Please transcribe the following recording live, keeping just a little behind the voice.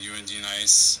joined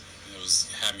D-Nice.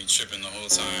 It had me tripping the whole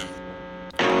time.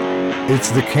 It's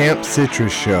the Camp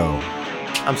Citrus Show.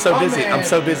 I'm so busy. Man. I'm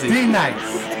so busy.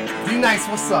 D-Nice. D-Nice,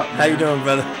 what's up? How you doing,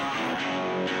 brother?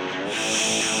 I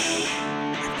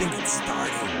think it's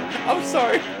starting. I'm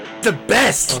sorry. The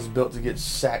best. I was built to get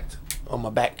sacked on my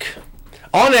back.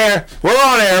 On air. We're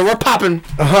on air. We're popping.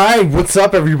 Hi, what's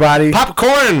up, everybody?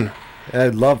 Popcorn. I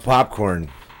love popcorn.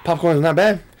 Popcorn is not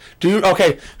bad.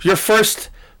 Okay, your first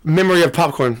memory of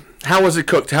popcorn. How was it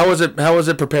cooked? How was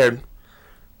it prepared?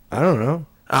 I don't know.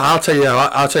 I'll tell you.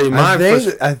 I'll tell you. I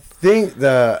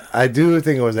do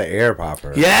think it was an air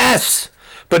popper. Yes,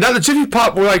 but not the Jiffy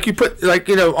Pop where like you put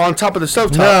on top of the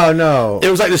stovetop. No. It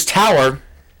was like this tower.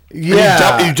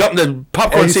 Yeah. You dump the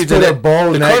popcorn And seeds you in put it. a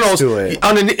bowl the next kernels, to it.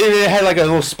 Underneath, and it had like a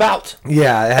little spout.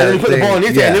 Yeah. It had And then you put the bowl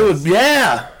underneath it, and it was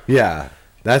Yeah.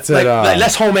 That's it. like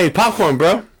that's homemade popcorn,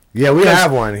 bro. Yeah, we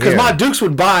have one here. Because my Dukes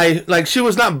would buy, like, she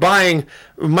was not buying,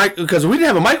 because we didn't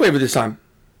have a microwave at this time.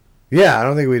 Yeah, I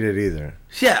don't think we did either.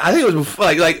 Yeah, I think it was before,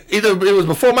 like either it was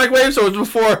before microwaves or it was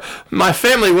before my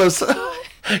family was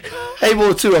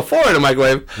able to afford a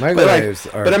microwave. Microwaves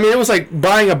but I mean, it was like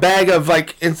buying a bag of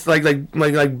like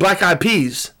black eyed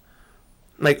peas,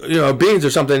 beans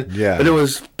or something. Yeah. But it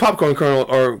was popcorn kernel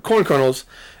or corn kernels,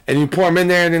 and you pour them in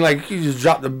there, and then like you just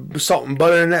drop the salt and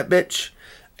butter in that bitch.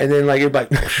 And then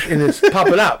and it's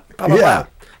popping out. Pop out.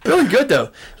 Really good though.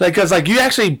 Because you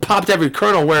actually popped every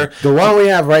kernel where the one we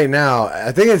have right now,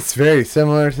 I think it's very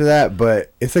similar to that,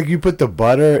 but it's like you put the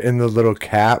butter in the little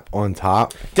cap on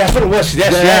top. That's what it was.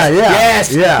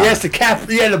 Yes, the cap,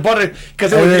 the butter,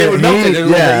 because it would melt it.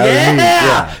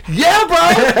 Yeah, bro.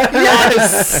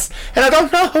 Yes. And I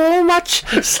don't know how much.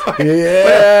 Sorry.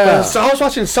 Yeah. So I was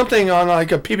watching something on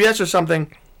like a PBS or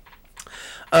something.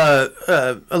 A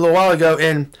little while ago,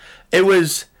 and it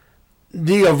was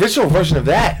the original version of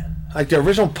that, like the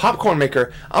original popcorn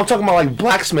maker. I'm talking about like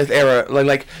blacksmith era,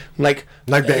 like the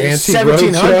antique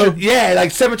 1700s. Yeah,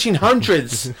 like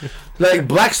 1700s, like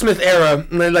blacksmith era,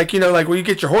 like where you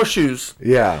get your horseshoes.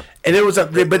 Yeah, and it was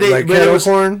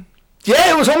corn.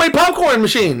 Yeah, it was homemade popcorn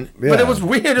machine, but it was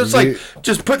weird. It was like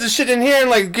just put this shit in here and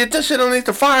like get this shit underneath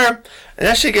the fire, and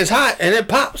that shit gets hot and it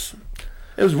pops.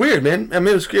 It was weird, man. I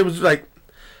mean, it was like.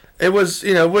 It was,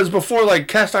 it was before, like,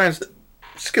 cast iron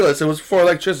skillets. It was before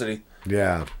electricity.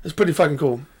 Yeah. It's pretty fucking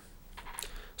cool.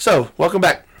 So, welcome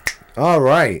back. All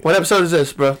right. What episode is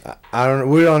this, bro?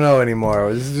 We don't know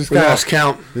anymore. This is just we lost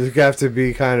count. This is have to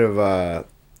be kind of,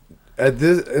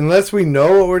 unless we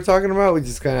know what we're talking about, we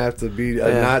just kind of have to be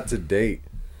not to date.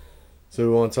 So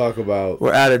we won't talk about.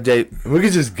 We're out of date. We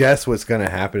could just guess what's going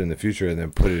to happen in the future and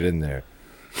then put it in there.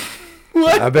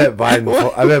 What? I bet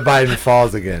Biden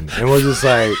falls again, and we'll just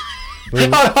like.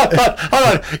 Hold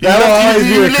on.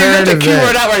 You left the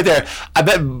keyword out right there. I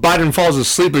bet Biden falls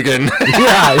asleep again.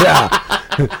 Yeah.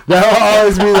 That will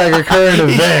always be like a current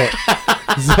event.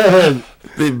 So,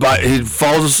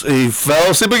 he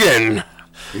fell asleep again.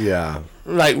 Yeah.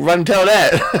 Like run tell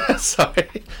that. Sorry.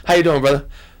 How you doing, brother?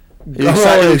 You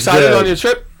excited on your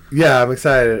trip? Yeah, I'm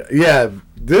excited. Yeah,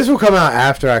 this will come out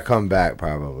after I come back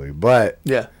probably, but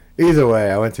yeah. Either way,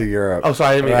 I went to Europe. Oh,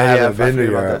 sorry. I haven't been to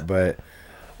Europe, but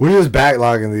we're just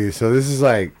backlogging these. So this is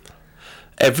like...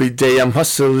 Every day I'm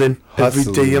hustling.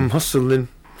 Every day I'm hustling.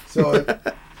 So,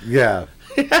 yeah.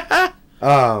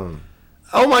 Oh,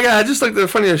 my God. I just looked at the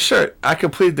front of your shirt. I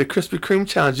completed the Krispy Kreme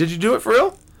challenge. Did you do it for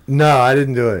real? No, I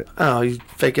didn't do it. Oh, you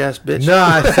fake-ass bitch. No,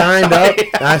 I signed up.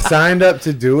 I signed up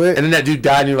to do it. And then that dude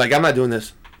died, and you're like, I'm not doing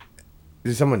this.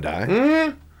 Did someone die?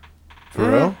 Mm-hmm.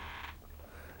 For real?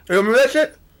 You remember that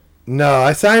shit? No,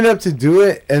 I signed up to do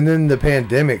it, and then the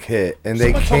pandemic hit, and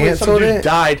they canceled it.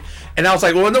 Died, and I was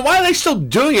like, well, then why are they still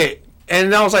doing it?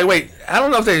 And I was like, wait, I don't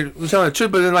know if they were telling the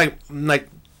truth, but then like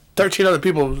 13 other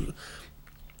people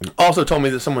also told me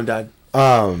that someone died.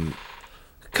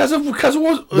 Because of the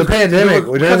pandemic.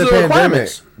 During the pandemic,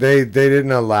 they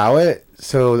didn't allow it,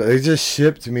 so they just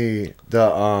shipped me the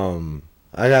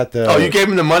I got the. Oh, you gave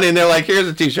them the money, and they're like, here's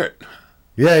a T-shirt.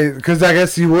 Yeah, because I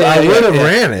guess I would have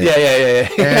ran it.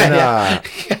 Yeah.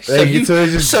 And,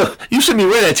 so you shouldn't be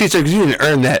wearing that T-shirt because you didn't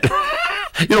earn that.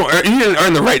 You didn't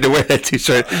earn the right to wear that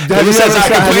T-shirt. It says I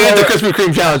completed the Krispy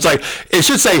Kreme challenge. Like it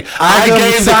should say I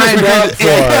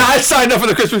signed up for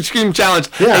the Krispy Kreme challenge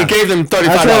and gave them $35.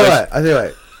 I tell you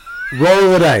what,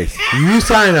 roll the dice. You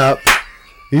sign up.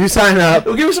 You sign up.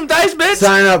 Well, give me some dice, bitch.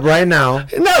 Sign up right now.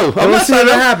 No, I'm We'll not see signing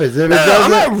what up. happens. If it No,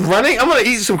 I'm doesn't, not running. I'm gonna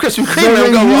eat some Krispy Kreme. so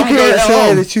and then you I'm gonna go can't to say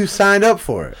home. that you signed up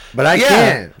for it. But I Yeah,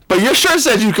 can. but your shirt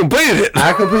says you completed it.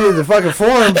 I completed the fucking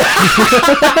form.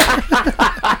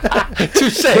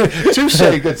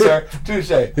 Touche, good sir. Touche.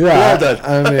 Yeah, Well done.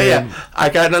 I mean- yeah, I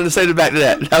got nothing to say back to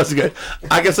that. That was good.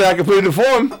 I can say I completed the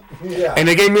form, Yeah. and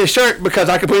they gave me a shirt because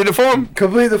I completed the form.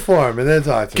 Complete the form and then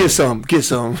talk to me. Get some, get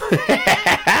some.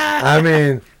 I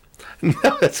mean,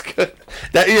 No, that's good.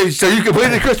 So you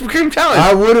completed the Krispy Kreme challenge.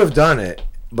 I would have done it,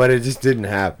 but it just didn't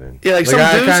happen. Yeah, like some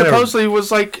I dude kinda- supposedly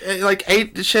was like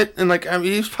ate the shit and like I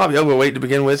mean, he was probably overweight to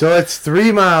begin with. So it's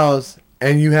 3 miles,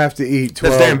 and you have to eat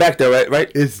 12. That's there and back though,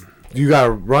 right? It's you gotta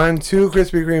run 2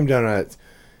 Krispy Kreme donuts.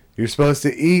 You're supposed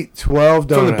to eat 12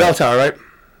 donuts From the bell tower, right?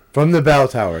 From the bell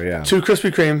tower, yeah. 2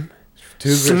 Krispy Kreme. 2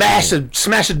 Krispy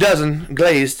Smash a dozen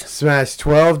glazed. Smash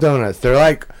 12 donuts. They're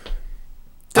like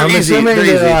They're I'm easy. assuming They're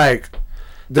they're easy. like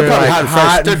They're they're probably like hot and fresh.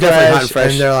 hot They're and definitely hot fresh, and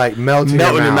fresh. and they're like melting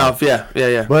Melt in in your mouth.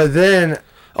 Yeah. But then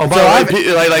Oh, by so the I've-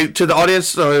 way, like to the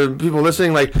audience or people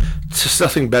listening, like it's just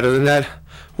nothing better than that.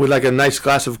 With like a nice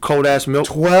glass of cold ass milk.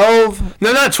 12.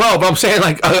 No, not 12. I'm saying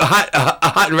like a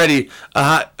hot and ready,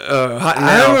 hot and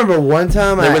I now. remember one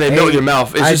time Like I when they melt in your ate-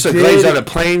 mouth, it's I just a did- glaze out of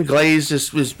plain glaze.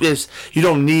 Just you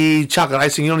don't need chocolate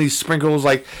icing. You don't need sprinkles.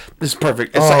 Like this is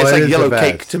perfect. It's Oh, like, it is the yellow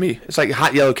cake best. to me. It's like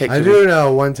hot yellow cake. I to do me.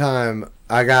 know one time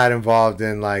I got involved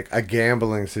in like a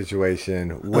gambling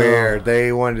situation where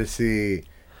they wanted to see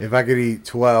if I could eat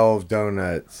 12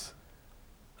 donuts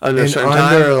Under a in certain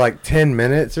under time. like 10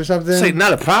 minutes or something. It's like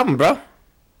not a problem, bro.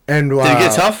 And Did it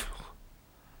get tough?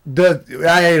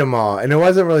 I ate them all, and it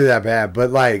wasn't really that bad.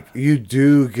 But like, you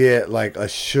do get like a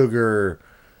sugar.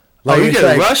 Like, Oh, you it's get a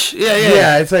like- rush? Yeah.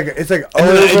 Yeah, it's like And then-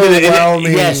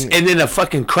 overwhelming. yes, and then a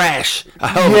fucking crash. A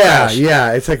hell of a Yeah, crash.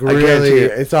 yeah. It's like guarantee really.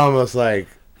 it. It's almost like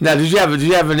Now, did you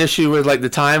have an issue with like the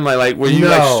time, like were you No,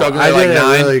 like struggling I at like did it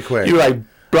 9? really quick. You were like,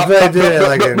 blah, I blah, did it blah,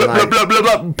 like blah, in, blah, like- blah, blah,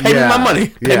 blah, pay me Yeah, my money.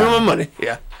 Pay me yeah. my money.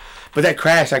 Yeah. But that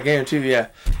crash, I guarantee you, yeah.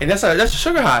 And that's a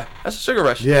sugar high. That's a sugar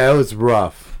rush. yeah, it was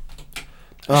rough.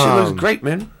 That shit looks great,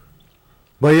 man.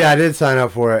 But yeah, I did sign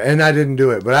up for it, and I didn't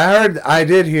do it. But I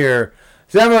did hear.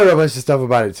 See, I've heard a bunch of stuff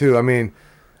about it too. I mean,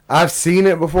 I've seen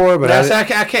it before, but I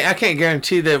can't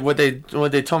guarantee that what they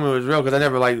told me was real because I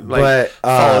never like but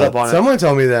followed up on it. someone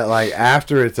told me that like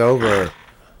after it's over,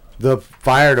 the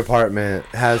fire department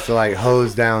has to like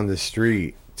hose down the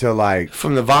street to like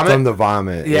From the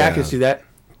vomit. Yeah, I can see that.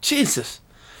 Jesus.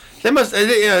 They must,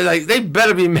 like, they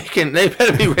better be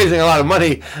raising a lot of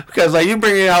money because, like, you're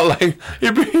bringing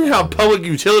out public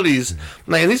utilities.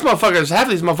 Like, and these motherfuckers, half of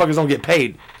these motherfuckers don't get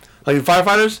paid. Like, the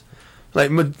firefighters,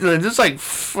 just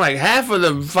like half of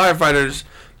the firefighters,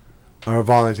 or a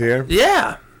volunteer.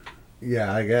 yeah,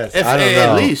 Yeah, I guess. if, I don't know.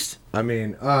 at least. I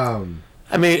mean, I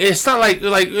mean, it's not like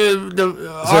the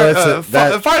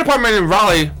that- fire department in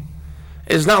Raleigh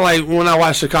is not like when I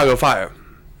watch Chicago Fire.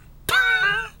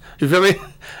 You feel me?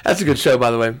 That's a good show,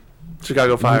 by the way.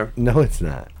 Chicago Fire. no, it's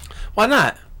not. Why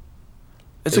not?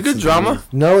 It's a good drama.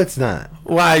 No, it's not.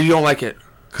 Why you don't like it?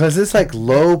 Cause it's like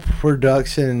low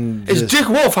production. It's just- Dick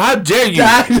Wolf. How dare you?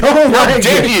 I don't How like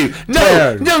dare it. you?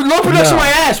 Terrible. No, low production. No. My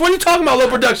ass. What are you talking about? Low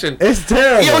production. It's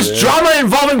terrible. Yo, it's dude. drama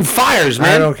involving fires,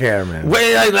 man. I don't care, man.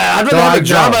 Wait, I'd rather No, have I a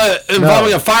drama don't.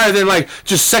 involving No. a fire than like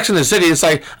just Sex in the City. It's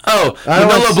like, oh, I don't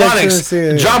Manolo want Sex in the Blahniks,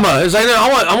 City. drama. It's like no,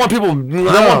 I want people. man.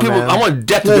 I want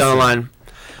death to be Listen. on the line.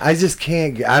 I just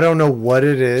can't. I don't know what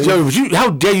it is. Yo, how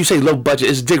dare you say low budget?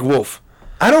 It's Dick Wolf.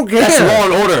 I don't care. That's Law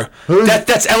and Order. Who's-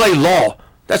 That's L.A. Law.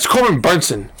 That's Corbin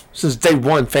Burnson since day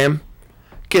one, fam.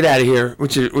 Get out of here. No,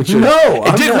 and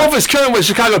I'm Dick not. Wolf is killing with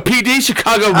Chicago PD,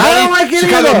 Chicago I Med, don't like any of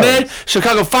Chicago those. Med,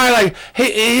 Chicago Fire. Like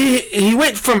he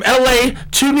went from L.A.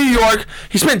 to New York.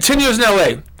 He spent 10 years in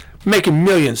L.A. making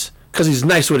millions because he's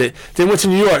nice with it. Then went to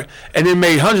New York and then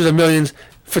made hundreds of millions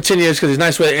for 10 years because he's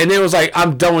nice with it. And then was like,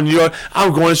 I'm done with New York.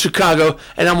 I'm going to Chicago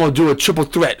and I'm gonna do a triple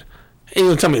threat. And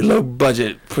you gonna tell me low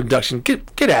budget production?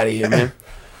 Get out of here, man.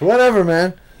 Whatever,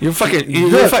 man. You're fucking.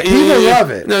 Look, people love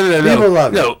it. No. People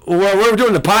love it. No, what we're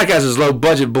doing the podcast is low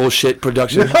budget bullshit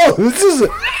production. No, this is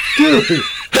dude.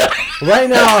 Right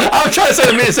now, I'm trying to say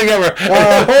the meanest thing ever.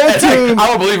 Our whole team- I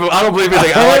don't believe it. I don't believe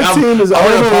anything. Our whole team is I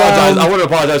want to apologize. overwhelmed. I want to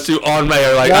apologize to on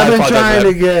mayor. Like I've I been apologize trying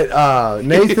for to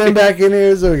get Nathan back in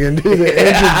here so we can do the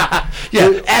engine. that.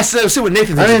 Yeah, ask them. See what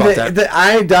Nathan thinks I mean, about that.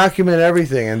 I document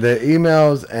everything and the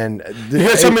emails and. You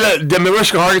gonna tell me that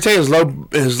Mariska Hargitay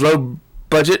is low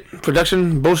budget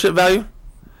production bullshit value?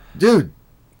 Dude,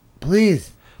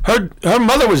 please. Her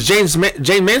mother was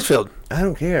Jane Mansfield. I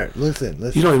don't care. Listen.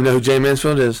 You don't even know who Jane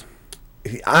Mansfield is.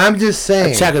 I'm just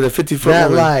saying Attack of the 50-foot that,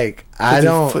 woman. like, I 50-foot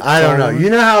don't know. woman. You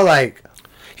know how, like,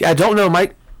 Yeah, I don't know,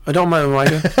 Mike. I don't mind,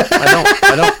 Micah.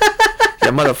 I don't. Yeah,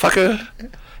 motherfucker.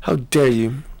 How dare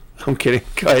you? I'm kidding.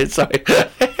 Go ahead. Sorry.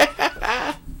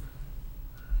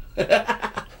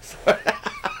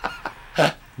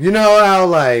 You know how,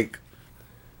 like,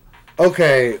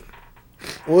 okay,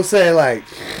 we'll say, like,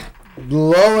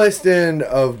 lowest end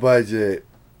of budget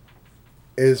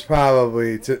is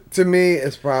probably, to me,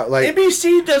 it's probably, like...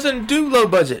 NBC doesn't do low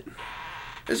budget.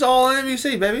 It's all on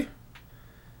NBC, baby.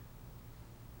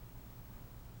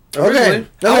 Okay.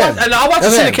 I watch the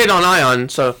syndicate on Ion,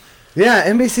 so... Yeah,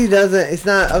 NBC doesn't, it's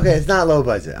not low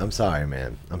budget. I'm sorry,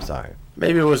 man. I'm sorry.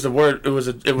 Maybe it was the word,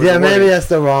 Yeah, maybe that's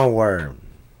the wrong word.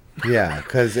 Yeah,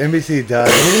 because NBC does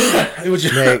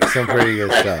make some pretty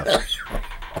good stuff.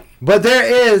 But there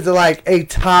is, like, a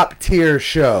top-tier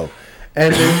show.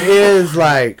 And it is,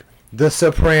 like, The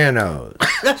Sopranos.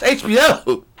 That's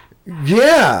HBO.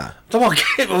 Yeah. Talking about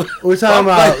cable. We're talking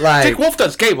about, like... Dick Wolf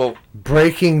does cable.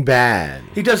 Breaking Bad.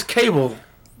 He does cable.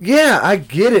 Yeah, I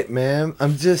get it, man.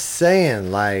 I'm just saying,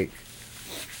 like...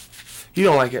 You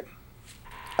don't like it.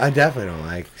 I definitely don't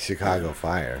like Chicago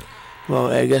Fire. Well,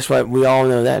 hey, guess what? We all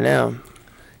know that now.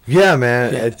 Yeah,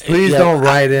 man. Yeah, Please don't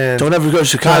write in. Don't ever go to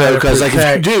Chicago, because like,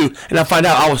 if you do, and I find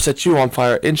out, I will set you on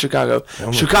fire in Chicago.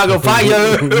 Chicago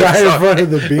Fire! Right in front of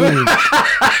the beam.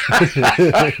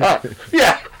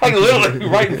 Yeah, like literally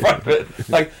right in front of it.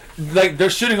 Like they're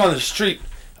shooting on the street,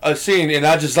 a scene, and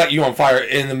I just light you on fire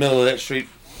in the middle of that street.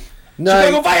 No,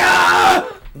 Chicago Fire!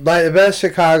 like the best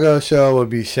Chicago show would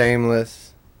be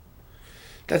Shameless.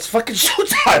 That's fucking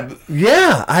Showtime.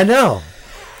 Yeah, I know.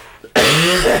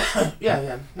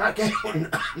 Yeah, not gay.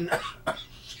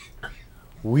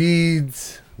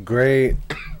 Weeds, great.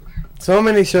 So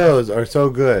many shows are so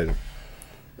good.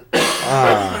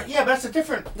 Yeah, but that's a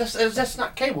different. That's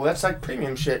not cable. That's like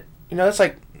premium shit. You know, that's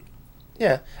like.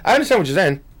 Yeah, I understand what you're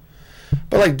saying,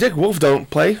 but like Dick Wolf don't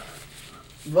play.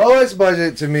 Lowest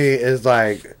budget to me is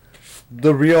like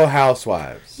The Real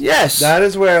Housewives. Yes, That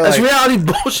is where, like, that's reality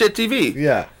bullshit TV.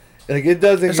 yeah, like it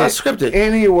doesn't It's get not scripted.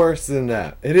 any worse than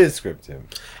that. It is scripted.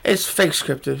 It's fake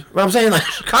scripted. But I'm saying, like,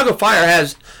 Chicago Fire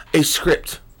has a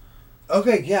script.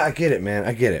 Okay, yeah, I get it, man.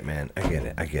 I get it.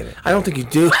 I don't think you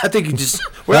do. I think you just.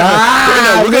 We're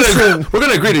listen.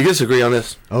 gonna agree to disagree on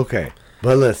this. Okay,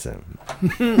 but listen. I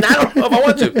don't know if I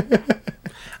want to.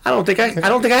 I don't think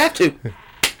I have to.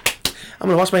 I'm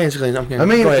gonna wash my hands clean. I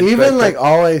mean, even like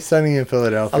Always Sunny in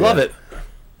Philadelphia. I love it.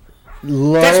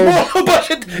 Low. That's more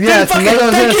budget. Yeah, that's what I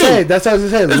was gonna say. That's what I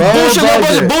was gonna say. Low Bullshit,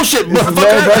 budget. bullshit, It's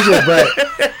low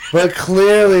budget, but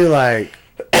clearly, like,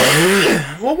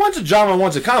 well, one's a drama,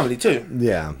 one's a comedy too.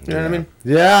 yeah. You know what I mean?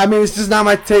 Yeah, I mean, it's just not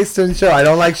my taste in show. I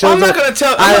don't like shows. I'm not gonna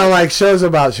tell. I don't like shows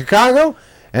about Chicago,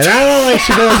 and I don't like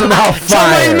shows about Tell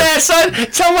why you fire. mad, son.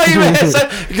 Tell why you mad, son.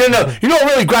 You know what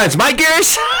really grinds my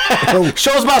gears?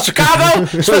 Shows about Chicago,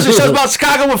 especially shows about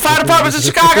Chicago with fire departments in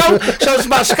Chicago, shows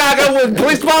about Chicago with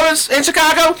police departments in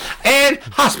Chicago, and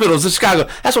hospitals in Chicago.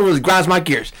 That's what really grinds my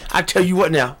gears. I tell you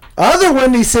what now. Other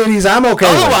windy cities, I'm okay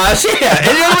with. Otherwise, yeah. And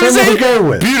you know what I'm I'm saying? okay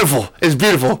with. Beautiful. It's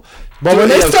beautiful. But when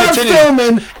they start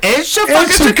filming in in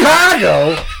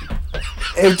Chicago,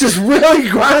 it just really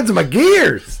grinds my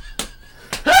gears.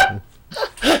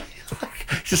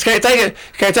 Just can't take it.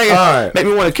 Can't take it. All right. Make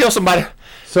me want to kill somebody.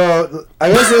 So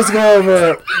I guess let's go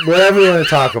over whatever you want to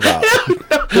talk about.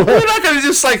 We're not gonna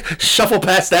just like shuffle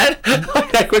past that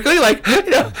like, that quickly. Like you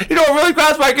know what really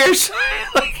grinds my gears?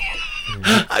 Like,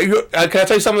 can I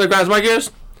tell you something that grinds my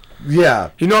gears?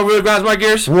 Yeah. You know what really grinds my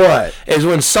gears? What? Is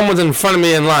when someone's in front of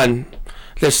me in line.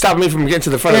 They're stopping me from getting to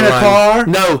the front In of the a line. car?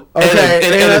 No.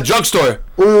 Okay, In a drugstore.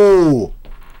 Ooh.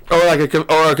 Or like a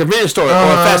convenience store or a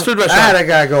fast food I restaurant. had a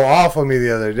guy go off on me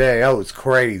the other day. That was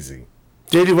crazy.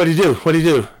 What'd he do? What'd he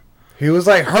do? He was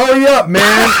like, "Hurry up,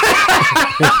 man!"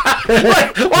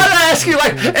 Like, why did I ask you?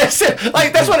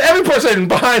 Like that's what every person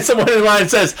behind someone in line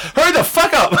says. Hurry the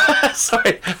fuck up!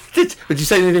 Sorry. Did you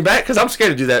say anything back? Because I'm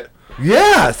scared to do that.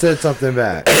 Yeah, I said something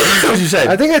back. What'd you say?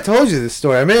 I think I told you this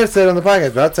story. I may have said it on the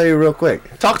podcast, but I'll tell you real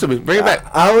quick. Talk to me. Bring it back.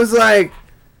 I was like,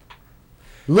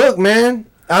 "Look, man,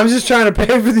 I'm just trying to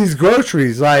pay for these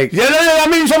groceries." Like, Yeah, no. I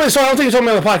mean, you told me. So I don't think you told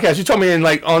me on the podcast. You told me in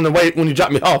like on the way when you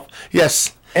dropped me off.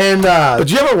 Yes. and But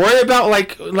do you ever worry about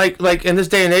like in this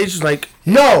day and age like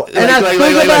no, and I think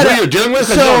like about who it. you're dealing with?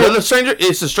 'Cause So, you don't know the stranger.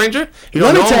 It's a stranger. You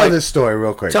don't let me know. tell Like, this story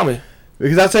real quick. tell me.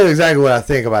 Because I'll tell you exactly what I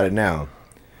think about it now.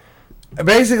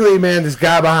 Basically, man, this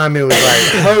guy behind me was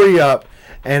like, "Hurry up,"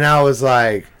 and I was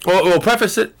like, Well,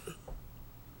 preface it.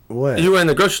 "What?" You were in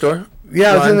the grocery store.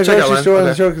 Yeah, I was in the Checkout grocery line. store in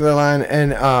the Okay. checkout line,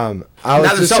 and I was Not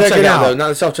the just self checking checkout out. though. Not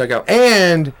the self checkout.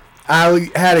 And I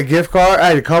had a gift card. I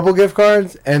had a couple gift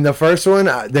cards, and the first one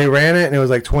they ran it, and it was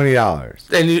like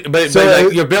 $20. And but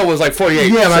your bill was like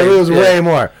 48. Yeah, my bill was way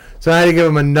more. So I had to give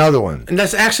him another one. And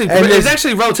that's actually it's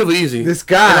actually relatively easy. This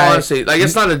guy, in honesty, like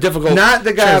it's not a difficult. Not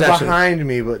the guy transaction. behind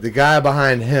me, but the guy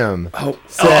behind him.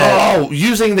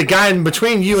 Using the guy in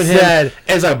between you and him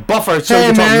as a buffer so you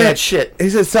can talk mad shit.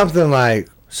 He said something like,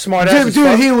 "Smart ass."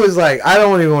 Dude, he was like, I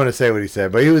don't even want to say what he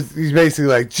said, but he's basically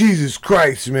like, Jesus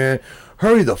Christ, man,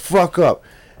 hurry the fuck up.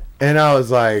 And I was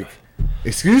like,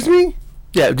 excuse me?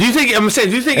 Yeah. Do you think it's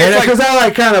like because I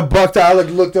like kind of bucked out, I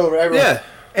looked over everyone. Yeah.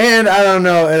 And I don't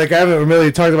know, like I haven't really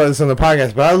talked about this on the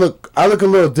podcast, but I look a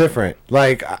little different.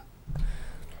 Like I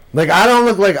don't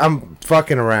look like I'm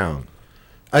fucking around.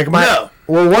 Like well,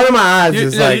 one of my eyes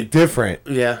is different.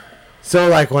 Yeah. So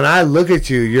like when I look at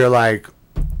you, you're like,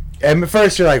 at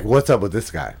first you're like, what's up with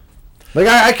this guy? Like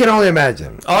I can only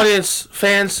imagine. Audience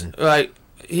fans, like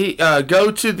go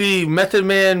to the Method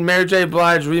Man Mary J.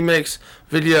 Blige remix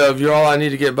video of "You're All I Need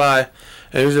to Get By," and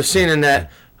there's a scene in that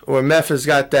where Meth has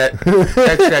got that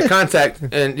contact,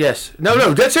 and yes,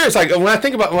 no, that's serious. Like when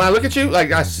I look at you,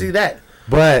 like I see that.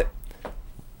 But,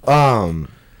 so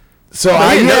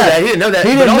he didn't know that.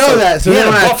 He didn't know that. So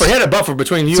he had a buffer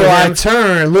between you and him. So I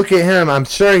turn and look at him. I'm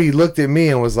sure he looked at me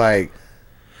and was like,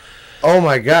 "Oh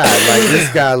my god, like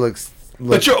this guy looks."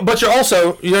 But you're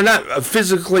also not a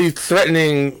physically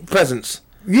threatening presence.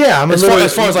 Yeah, I'm as far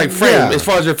as like frame, as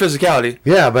far as your physicality.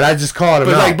 Yeah, but I just called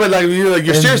him out. But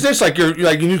your seriousness, like you're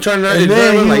like you turn around. And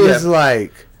then he was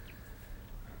like,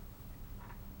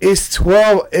 "It's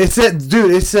 12." It said,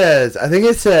 dude. It says. I think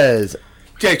it says.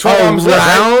 Yeah, 12 items.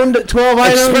 Around 12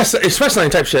 items. Express lane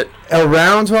type shit.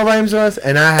 Around 12 items was,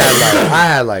 and I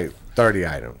had like 30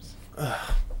 items.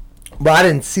 But I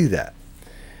didn't see that,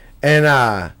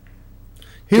 and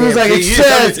he was like, "It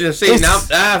says."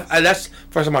 That's the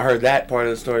first time I heard that part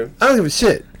of the story. I don't give a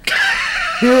shit.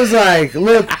 He was like,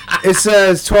 "Look, it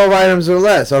says 12 items or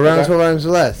less, around 12 items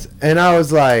or less," and I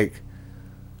was like,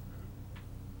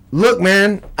 "Look,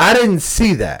 man, I didn't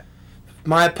see that."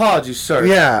 My apologies, sir.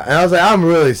 Yeah, and I was like, "I'm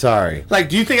really sorry." Like,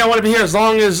 do you think I want to be here as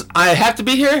long as I have to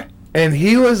be here? And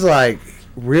he was like,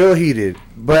 real heated,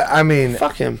 but I mean,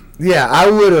 fuck him. Yeah, I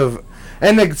would have.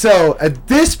 And so at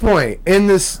this point in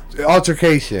this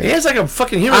altercation, he has like a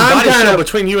fucking human body show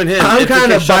between you and him. I'm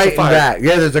kind of biting back.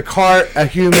 Yeah, there's a cart, a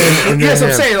human, and yes,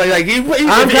 I'm saying like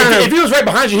if he was right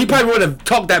behind you, he probably wouldn't have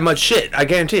talked that much shit. I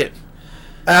guarantee it.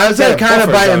 I was like kind of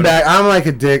biting back. I'm like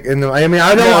a dick, and I mean,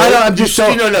 I don't. I'm just so.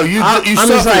 You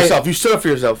stood up for yourself. You stood up for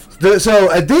yourself.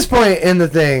 So at this point in the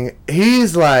thing,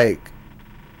 he's like,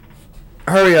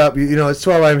 "Hurry up! It's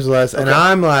 12 items or less," and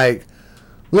I'm like,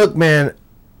 "Look, man,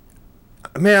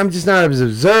 I'm just not as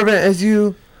observant as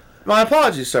you." My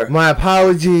apologies, sir. My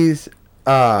apologies.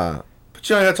 But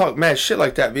you don't gotta talk mad shit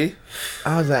like that, B.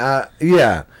 I was like,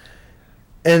 yeah.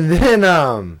 And then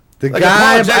the like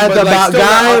guy at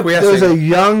there was a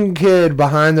young kid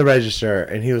behind the register,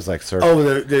 and he was like, "Sir." Oh,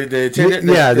 the attendant.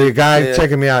 The guy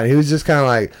checking me out. He was just kind of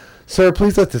like, "Sir,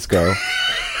 please let this go."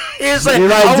 He's like,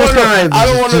 I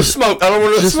don't want to smoke. I don't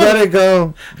want to just smoke. Let it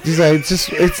go. He's like,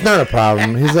 it's not a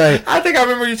problem. He's like, I think I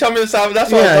remember you telling me this time.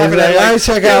 That's what I was laughing at. I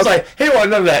check he out. Was like, he didn't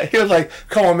want none of that. He was like,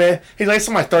 come on, man. He's like, it's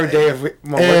my third day of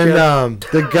my work. And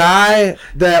the guy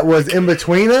that was in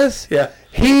between us,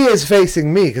 he is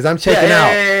facing me because I'm checking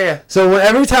out. Yeah. So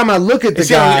every time I look at the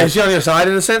guy, is he on your side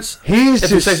in a sense? He's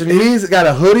got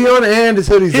a hoodie on and his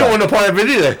hoodie's He don't want no part of it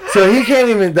either. So he can't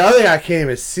even. The other guy can't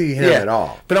even see him at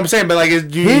all. But I'm saying,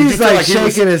 he's like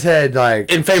shaking his head like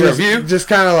in favor of you. Just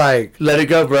kind of like let it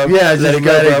go, bro. Yeah, just let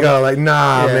it go. Like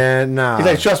nah, man, nah. He's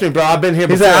like, trust me, bro. I've been here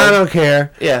before. He's like, I don't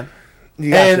care. Yeah.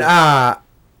 And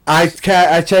I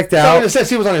checked out. So in a sense,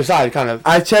 he was on your side, kind of.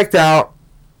 I checked out.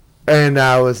 And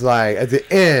I was like, at the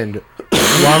end,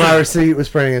 while my receipt was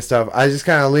printing and stuff, I just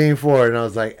kind of leaned forward and I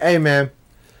was like, "Hey, man,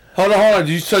 hold on.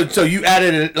 So you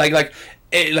added it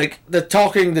like the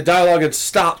talking, the dialogue had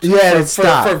stopped. Yeah, it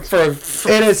stopped.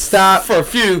 It had stopped for a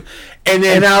few, and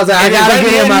I was like, I gotta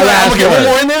get in my last get one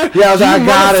more in there. Yeah, I was like, I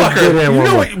gotta get in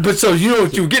one more. But so you know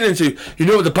what you're getting into. You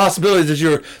know what the possibilities is.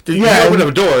 You open up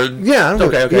a door. Yeah.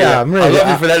 Okay. Yeah, I'm ready. I love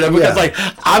you for that because like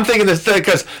I'm thinking this thing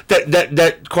because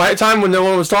that quiet time when no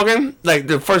one was talking, like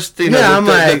the first thing, the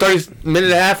 30-minute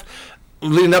and a half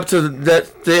leading up to the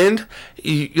end,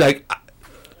 like.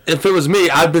 If it was me,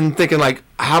 I'd been thinking like,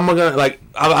 how am I gonna like?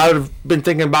 I would have been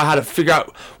thinking about how to figure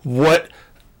out what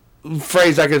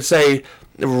phrase I could say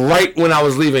right when I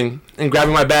was leaving and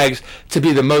grabbing my bags to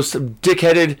be the most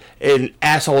dickheaded and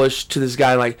asshole-ish to this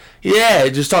guy. Like, yeah,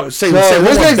 just say this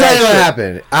is exactly what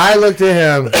happened. I looked at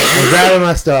him and grabbing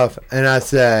my stuff and I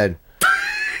said,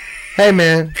 "Hey,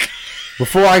 man,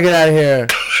 before I get out of here,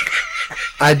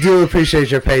 I do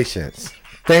appreciate your patience.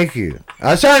 Thank you.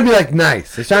 I was trying to be like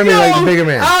nice. I was trying to be like the bigger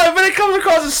man. But it comes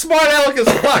across as smart aleck as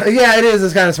fuck. Yeah, it is.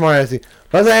 It's kind of smart assy.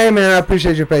 But I was like, hey man, I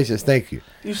appreciate your patience. Thank you.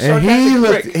 You And he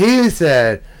looked. prick. He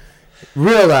said,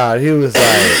 real loud. He was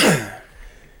like,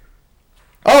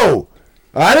 "Oh,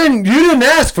 you didn't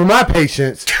ask for my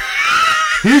patience.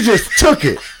 You just took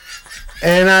it."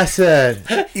 And I said,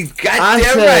 You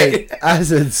goddamn right. I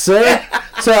said, sir,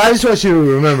 I just want you to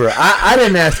remember, I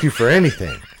didn't ask you for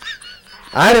anything.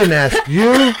 I didn't ask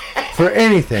you for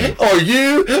anything. Or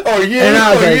you. And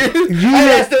I was like,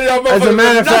 as a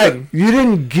matter of fact, you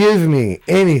didn't give me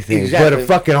anything but Exactly. a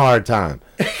fucking hard time.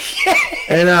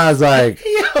 And I was like,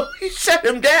 Yo, you shut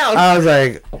him down. I was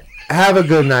like, have a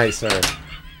good night, sir.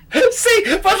 See,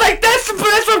 but like that's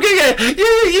what I'm getting at.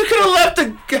 You could have left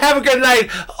the have a good night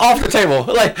off the table.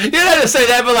 Like you didn't have to say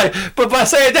that, but by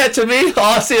saying that to me,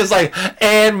 all I see is like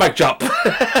and mic drop.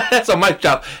 That's a mic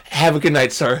drop. Have a good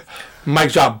night, sir.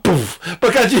 Mic drop. Boof.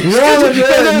 Because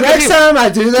Next time I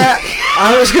do that,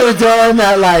 I'm just gonna throw in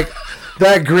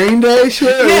that Green Day shit.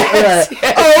 Yes, Like,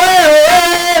 yes.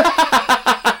 Oh,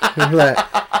 hey, like,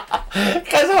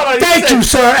 hold on, thank you,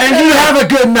 sir, and you have a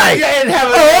good night. Yeah, and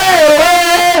have a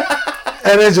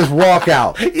And then just walk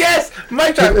out. yes,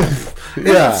 mic drop. You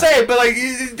didn't say it, but like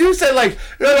you said, like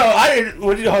no, I didn't.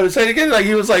 What did you say it again? Like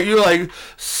he was like you were like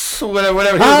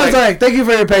whatever. He I was like, thank you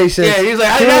for your patience. Yeah, he's like,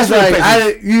 I He didn't was ask for your like,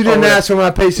 patience. you didn't Oh, yeah. ask for my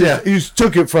patience. Yeah. You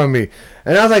took it from me.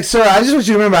 And I was like, sir, I just want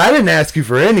you to remember, I didn't ask you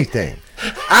for anything.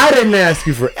 I didn't ask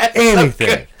you for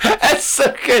anything. That's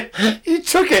so good. You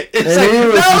took it. It's And like, he no,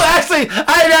 was just- actually,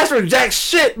 I didn't ask for jack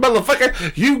shit, motherfucker.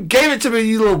 You gave it to me,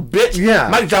 you little bitch. Yeah.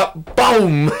 Mic drop.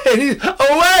 Boom. And he's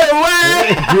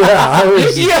away. Yeah, I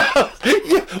was. Yeah.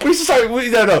 We should start.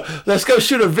 No. Let's go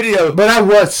shoot a video. But I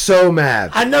was so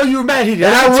mad. I know you were mad. He did.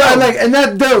 And I can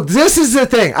tell. no, this is the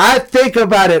thing. I think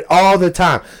about it all the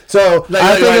time. So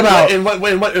I think about. in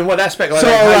what aspect? Like, So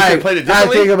how you like, could've played it I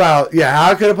differently? think about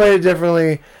how I could have played it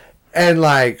differently, and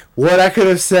like what I could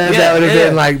have said that would have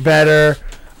been like better.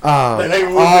 All the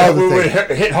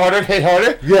things. Hit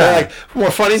harder. Yeah. Like more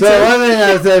funny. So too. one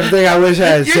thing I wish I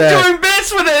had You're said doing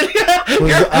bits with it.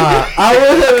 was, I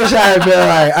really wish I had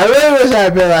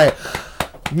been like,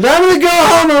 I'm gonna go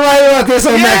home and write about this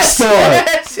on next door.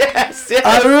 Yes.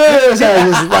 I really wish I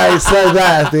had just like said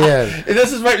that at the end. And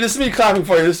this is me clapping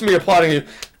for you. This is me applauding you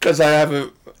because I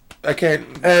can't.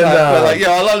 And, but like,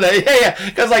 I love that. Yeah.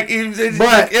 Because like,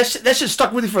 that shit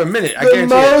stuck with you for a minute. I The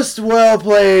guarantee most well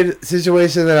played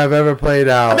situation that I've ever played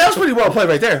out. that was pretty well played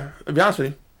right there. To be honest with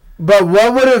you. But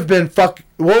what would have been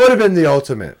the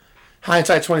ultimate?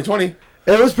 Hindsight 2020.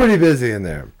 It was pretty busy in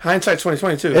there. Hindsight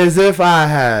 2020 too. As if I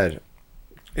had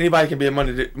Anybody can be a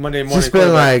Monday morning. just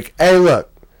been like, hey,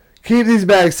 look, keep these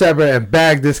bags separate and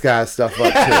bag this guy's stuff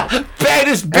up too. bag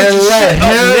this bitch And shit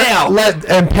up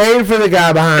now. and paid for the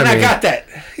guy behind And me. I got that.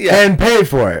 Yeah. And paid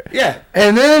for it. Yeah.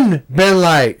 And then been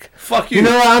like, Fuck you. you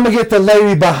know what? I'm gonna get the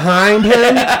lady behind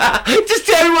him Just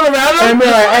tell everyone around him. and be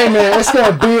like, hey man, it's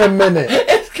gonna be a minute.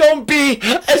 It's gonna be.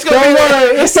 Don't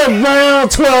worry, it's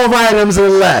around 12 items or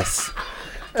less.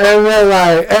 And we're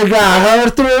like, it got her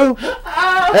through.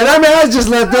 And I mean, I just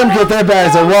let them get their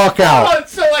bags and walk out.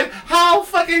 So like, how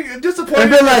fucking disappointed?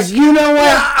 And be like, you know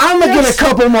what? I'm gonna get a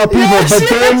couple more people, but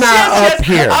they're not up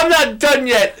here. I'm not done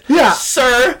yet. Yeah.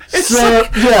 Sir. It's So,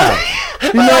 like, yeah.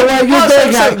 You know what?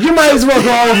 You might as well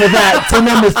go over that to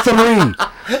number 3.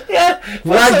 yeah.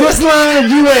 Like this line,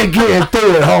 you ain't getting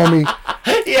through it, homie.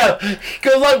 Yeah.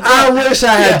 Good luck. I wish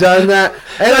I had done that.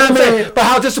 And I mean, but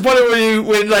how disappointed were you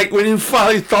when you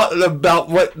finally thought about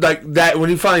what when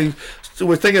you finally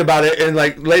were thinking about it and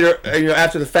like later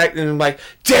after the fact and like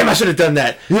damn I should have done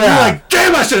that. Yeah. You're like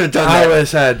damn I should have done that. I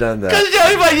wish I had done that. Cause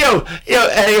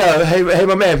hey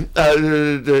my man,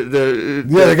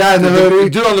 the guy in the hoodie.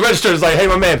 dude on the register is like, hey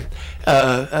my man,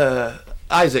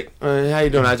 Isaac, how you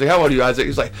doing, Isaac? How old are you, Isaac?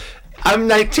 He's like, I'm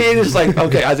 19. It's like,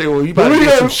 okay, Isaac, well, you better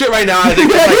get some shit right now, Isaac,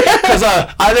 because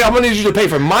I think I'm gonna need you to pay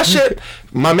for my shit.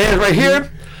 My man's right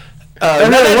here. Not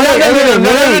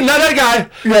that guy.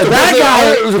 Yeah, that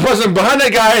guy. The person behind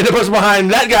that guy, and the person behind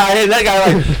that guy, and that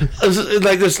guy.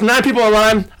 Like there's 9 people in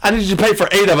line. I need you to pay for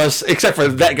 8 of us, except for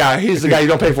that guy. He's the guy you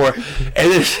don't pay for. And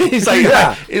then he's like,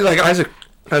 Isaac,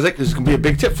 this is gonna be a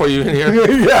big tip for you in here.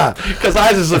 Yeah. Because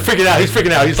Isaac's freaking out. He's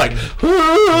freaking out. He's like,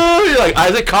 you're like,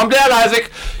 Isaac, calm down, Isaac.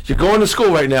 You're going to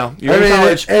school right now. You're in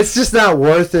college. It's just not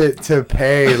worth it to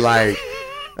pay like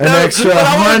an extra but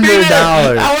I wanna be $100.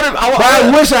 there. But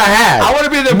I wish I had. I want to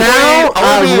be the Now employee.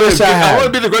 I wish I had. I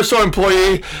want to be the grocery store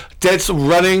employee that's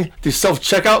running the self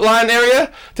checkout line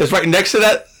area that's right next to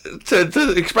that to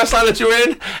the express line that you're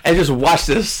in and just watch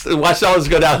this. Watch all this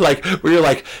go down. Like where you're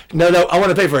like, no, I want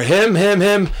to pay for him,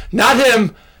 not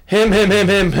him, him,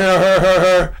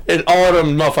 her, and all of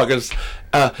them motherfuckers.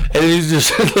 And you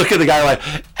just look at the guy like,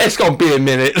 it's gonna be a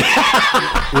minute.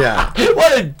 Yeah.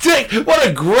 What a dick! What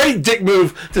a great dick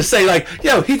move to say like,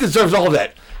 yo, he deserves all of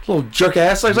that. Little jerk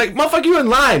ass. Like motherfucker, you in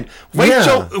line. Wait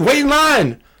in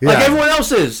line. Like everyone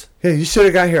else is. Yeah, you should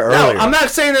have got here earlier. No, I'm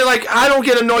not saying that like I don't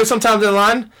get annoyed sometimes in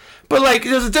line, but like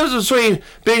there's a difference between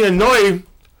being annoyed,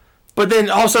 but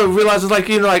then also realizing like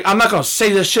like I'm not gonna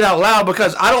say this shit out loud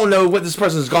because I don't know what this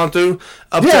person's gone through.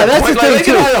 That's the thing they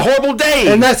could have had a horrible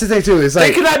day, and that's the thing too. It's like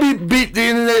they could not be beat. For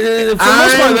the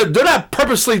most part, they're not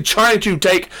purposely trying to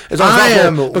take as long as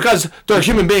possible because they're a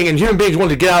human being, and human beings want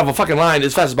to get out of a fucking line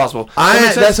as fast as possible.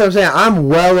 That's what I'm saying. I'm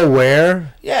well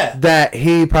aware that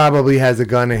he probably has a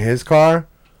gun in his car.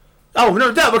 Oh,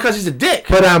 no doubt, because he's a dick.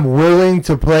 But I'm willing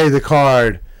to play the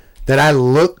card that I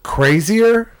look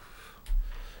crazier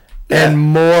and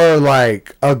more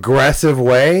like aggressive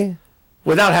way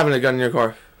without having a gun in your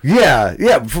car. Yeah.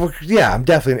 I'm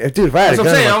definitely, dude. If I had a gun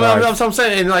in my car, that's what I'm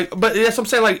saying. Like, but that's what I'm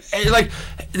saying. Like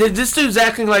this dude's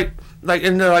acting like,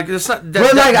 and they're like, it's not. I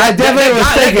definitely was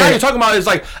thinking. That guy you're talking about is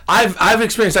like, I've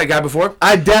experienced that guy before.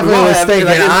 I definitely was thinking,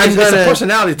 it's a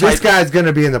personality type. This guy's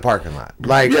gonna be in the parking lot.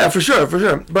 Like, yeah, for sure.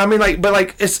 But I mean,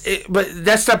 but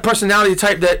that's that personality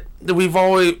type that we've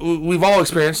all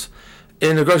experienced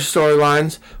in the grocery store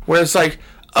lines, where it's like,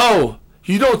 oh,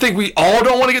 you don't think we all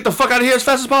don't want to get the fuck out of here as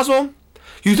fast as possible?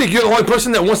 You think you're the only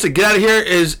person that wants to get out of here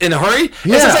is in a hurry?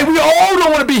 Yeah. It's like we all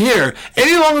don't want to be here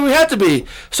any longer than we have to be.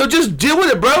 So just deal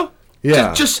with it, bro.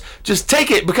 Yeah. Just take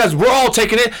it because we're all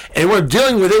taking it and we're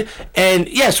dealing with it. And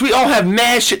yes, we all have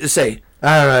mad shit to say.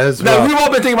 I don't know. We've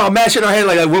all been thinking about mad shit in our head,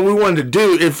 like what we wanted to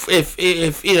do if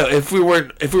we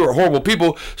were horrible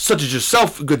people, such as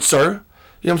yourself, good sir.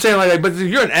 You know what I'm saying? Like, but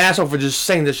you're an asshole for just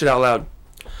saying this shit out loud.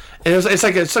 And it's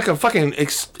like a fucking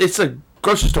it's a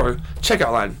grocery store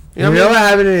checkout line. You know what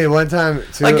happened to me one time?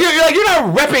 Too? Like you're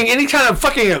not repping any kind of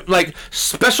fucking like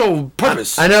special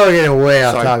purpose. I know we're getting way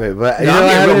off topic, but I'm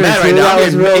getting real mad right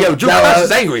now. Drew Cross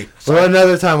is angry. Well,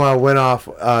 another time I went off,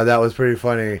 that was pretty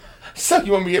funny. So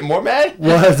you want me to get more mad?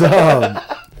 Was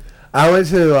I went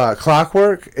to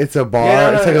Clockwork. It's a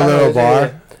bar. It's like a little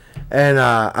bar, and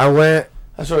I went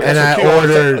and I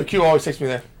ordered. Q always takes me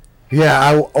there. Yeah,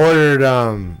 I ordered.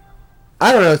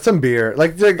 I don't know, some beer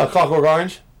like a Clockwork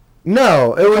Orange.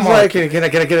 No, it was like can I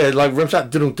get a like rim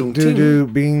shot? Do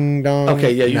bing dong.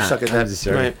 Okay, yeah, you suck at that.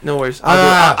 Right, no worries.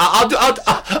 I'll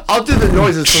do the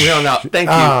noises from here on out. Thank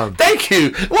you. Thank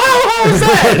you. What was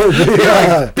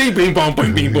that? Like, bing bing boom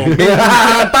bing bing boom.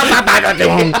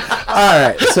 All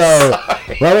right, so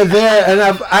I was there, and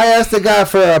I asked the guy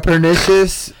for a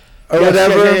pernicious or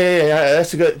whatever. Yeah,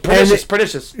 that's a good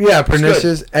pernicious. Yeah,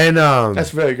 pernicious, and that's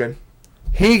very good.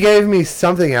 He gave me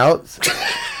something else.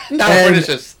 Not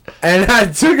pernicious. And I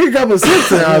took a couple sips,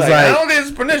 and I was like, I don't think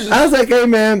it's pernicious. I was like, hey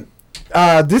man,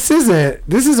 this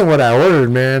isn't what I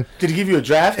ordered, man. Did he give you a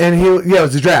draft? And it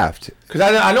was a draft. Because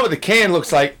I know what the can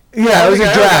looks like. Yeah, it was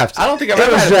a draft. I don't think I've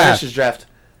ever had a pernicious draft.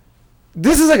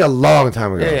 This is like a long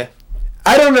time ago. Yeah.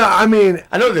 I don't know. I mean,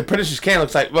 I know what the pernicious can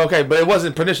looks like. Well, okay, but it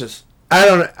wasn't pernicious.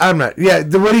 I'm not. Yeah,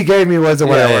 what he gave me wasn't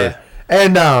what I ordered.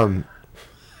 And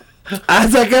I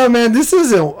was like, oh man, this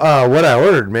isn't what I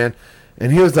ordered, man.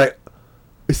 And he was like,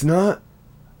 it's not.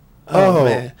 Oh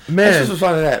man. That's just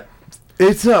fun of that.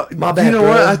 It's not. My bad. You know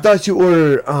what? I thought you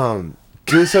ordered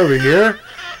this over here,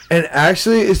 and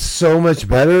actually, it's so much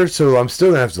better. So I'm still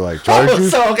gonna have to like charge you.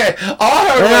 So okay, all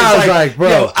I heard was like, bro,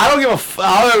 yo, I don't give a.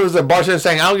 All I heard was a bartender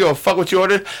saying, I don't give a fuck what you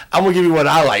ordered. I'm gonna give you what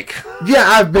I like. Yeah,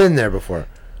 I've been there before.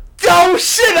 Oh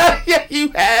shit! Yeah, you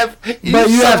have. But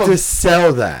you have to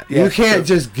sell that. Yeah, you can't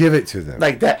just give it to them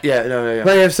like that. Yeah, no.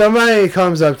 Like if somebody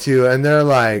comes up to you and they're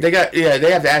like, they have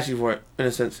to ask you for it in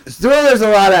a sense. Still, there's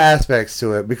a lot of aspects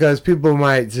to it because people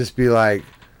might just be like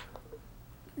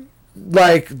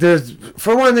there's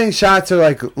for one thing, shots are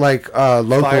like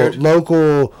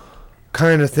local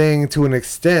kind of thing to an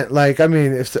extent. Like I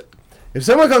mean, if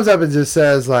someone comes up and just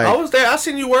says like, I was there, I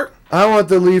seen you work. I want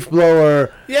the leaf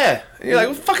blower. Yeah, and you're like,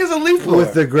 what the fuck is a leaf blower?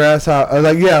 With the grasshopper,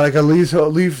 like a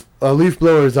leaf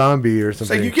blower zombie or something. It's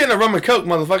like you getting a rum and coke,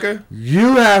 motherfucker.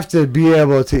 You have to be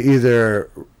able to either,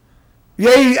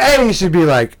 you should be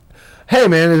like, hey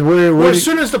man, as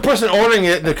soon as the person ordering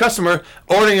it, the customer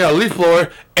ordering a leaf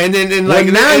blower, and then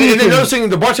noticing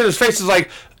the bartender's face is like.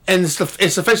 And it's the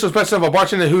facial expression of a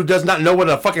bartender who does not know what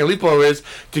a fucking leaf blower is.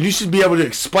 Then you should be able to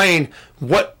explain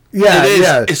what Yeah, It is.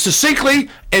 yeah. It's succinctly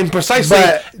and precisely,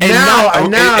 But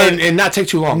and now- and not take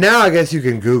too long. Now I guess you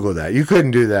can Google that. You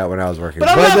couldn't do that when I was working. But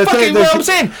I'm not fucking. What I'm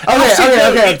saying.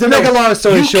 Okay. To make a long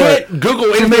story short, you can't Google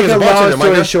anything make as a a long bartender,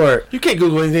 story Micah. short, You can't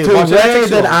Google anything as a the bartender. way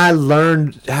that I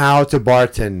learned how to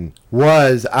bartend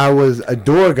was I was a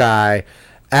door guy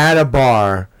at a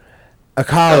bar, a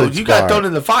college you bar. got thrown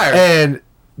in the fire. And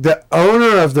the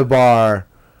owner of the bar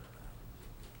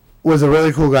was a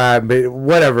really cool guy, but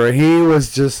whatever. He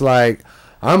was just like,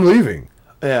 I'm leaving.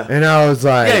 Yeah. And I was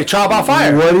like, Yeah, trial by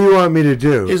fire. What do you want me to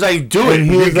do? He's like, do it.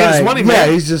 And You he's get his like, money, yeah,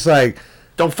 man. he's just like,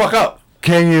 Don't fuck up.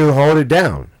 can you hold it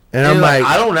down? And I'm You're like,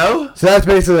 I don't know. so that's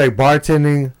basically like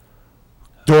bartending,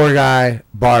 door guy,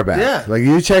 bar back. Yeah. Like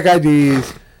you check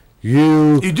IDs,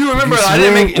 you You do remember you I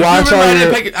didn't make. swing, You watch remember all I your-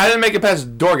 didn't make it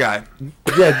past door guy.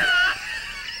 yeah.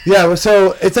 Yeah, well,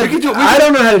 so it's like can do- we I can-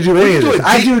 don't know how to do any can of do this. it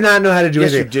I deep- do not know how to do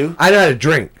Yes, you anything. do. I know how to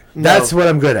drink. That's what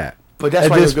I'm good at. But that's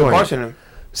at why you're a this good point. bartender.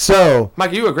 So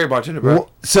Mike, you were a great bartender, bro.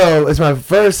 So it's my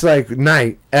first like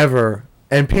night ever,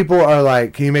 and people are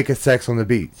like, "Can you make a sex on the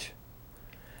beach?"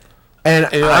 And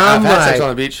And you're like, I'm I've had like, sex on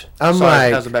the beach. I'm Sorry,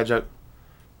 like- that was a bad joke.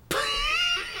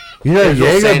 you know, It's real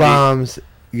Jaeger sandy. bombs.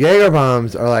 Jaeger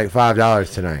bombs are like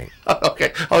 $5 tonight.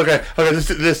 Okay. Let's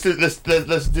do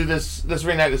this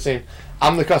reenact the scene.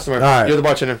 I'm the customer. All right. You're the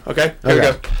bartender. Okay. Here we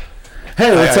Okay. go.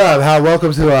 Hey, what's Okay. up?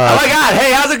 Welcome to Oh my God!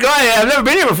 Hey, how's it going? I've never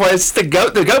been here before. It's the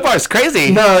goat. The goat bar is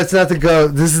crazy. No, it's not the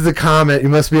goat. This is the Comet. You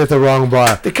must be at the wrong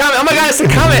bar. The comment. Oh my God! It's the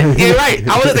comment. You're right.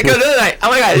 I was at the goat the other night. Oh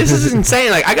my God! This is insane.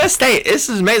 Like I gotta stay. This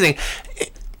is amazing.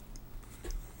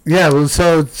 Yeah, well,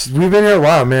 so we've been here a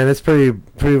while, man. It's pretty.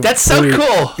 That's so pretty-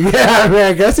 cool. Yeah,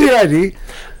 man. I guess your ID.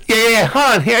 Yeah.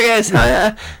 Hold on. Here he is.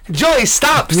 Joey,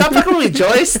 stop. Stop fucking with me,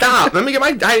 Joey. Stop. Let me get my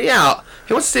ID out.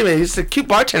 He wants to see me. He's a cute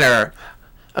bartender.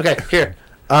 Okay. Here.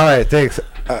 All right, thanks.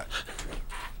 All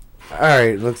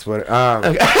right, let's what. What's wrong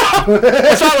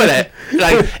with it?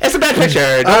 Like, it's a bad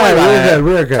picture. Don't All worry right, about it.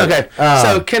 we're good. Okay.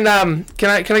 So can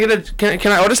I get a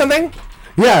can I order something?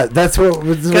 Yeah, that's what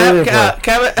we're here for.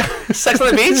 Can I have a sex on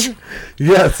the beach?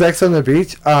 Yeah, sex on the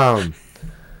beach.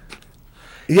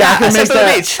 Yeah, I can sex make on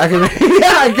the that. beach. I can.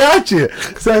 Yeah, I got you.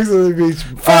 Sex on the beach.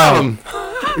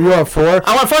 You want 4?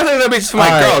 I want 4 sex on the beach for my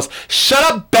All right. girls. Shut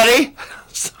up, Betty.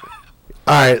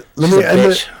 All right, let She's me. a I'm gonna-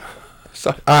 bitch.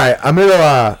 Sorry. all right, I'm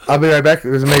gonna. I'll be right back.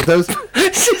 Let's make those. then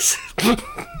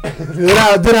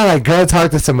I like go talk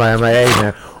to somebody. I'm like, hey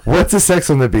man, what's the sex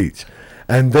on the beach?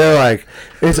 And they're like,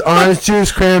 it's orange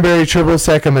juice, cranberry, triple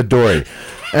sec, and Midori.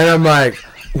 And I'm like,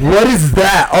 what is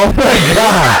that? Oh my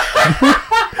god!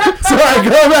 So I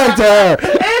go back to her.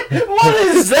 What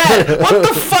is that? What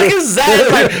the fuck is that?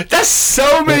 It's like, that's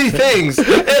so many things.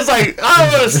 It's like, I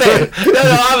don't want to say it. No,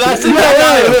 that's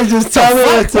They just tell me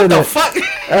what's What in the it. fuck?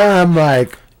 And I'm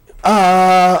like,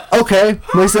 okay.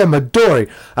 They said Midori.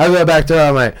 I go back to her.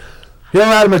 I'm like, you don't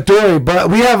have Midori, but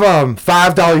we have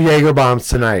 $5 Jaeger bombs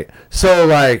tonight. So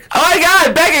like, Oh my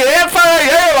God, Becky, they have fire.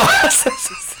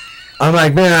 I'm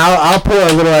like, man, I'll put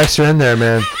a little extra in there,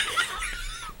 man.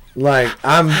 Like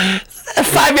I'm.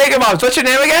 5 Jaeger bombs. What's your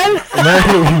name again?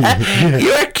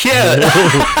 You're cute.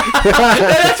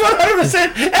 That's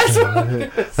 100%. That's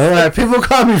 100%. All right, people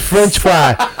call me French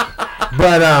fry,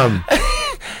 but Oh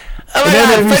my And then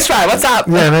God, maybe- French fry. What's up?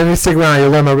 yeah, maybe stick around.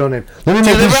 You'll learn my real name. Let me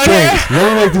make live these around drinks. here?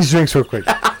 Let me make these drinks real quick.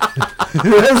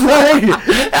 It's like,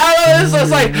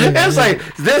 It's like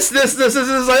this, like,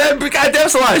 goddamn,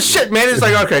 that's a lot of shit, man. It's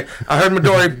like, okay, I heard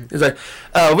Midori. He's like,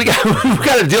 we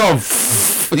got to deal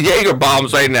with Jaeger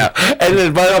bombs right now. And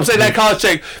then, but I'm saying that college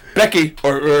chick, Becky,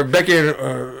 or Becky and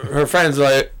her friends, are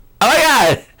like, oh my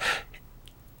God,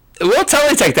 we'll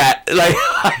totally take that. Like,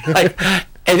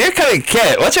 and you're kind of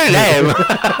kid. What's your name?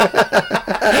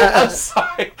 I'm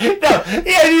sorry. No,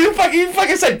 yeah, you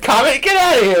fucking said comment. Get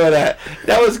out of here with that.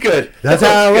 That was good. that's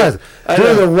That how it was. good. I know.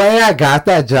 Dude, the way I got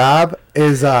that job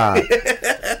is so.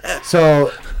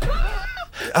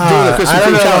 Doing the I Krispy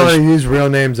don't know Kreme if I want to challenge. use real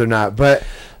names or not, but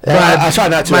I try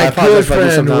not to. I My apologize good if I do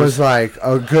friend sometimes. was like,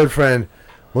 a good friend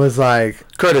was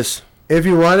like, Curtis. if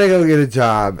you want to go get a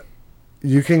job,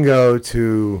 you can go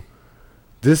to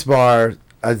this bar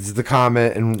as the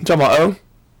comment and Talking about O?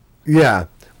 yeah.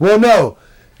 Well, no,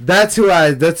 that's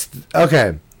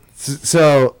okay.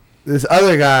 So this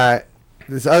other guy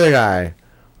was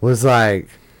like,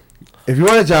 if you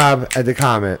want a job at the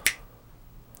comment,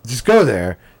 just go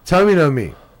there. Tell me you know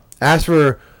me. Ask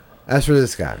for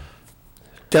this guy.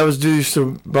 That was due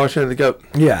to bartender the goat.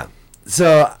 Yeah.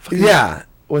 So yeah.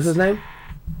 What's his name?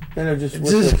 No, just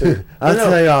I'll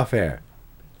tell you off air.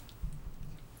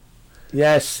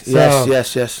 Yes, So-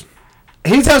 yes.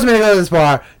 He tells me to go to this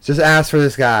bar. Just ask for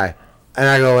this guy, and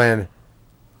I go in.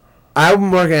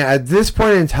 I'm working at this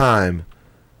point in time.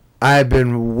 I've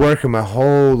been working my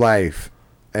whole life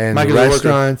in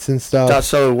restaurants and stuff. That's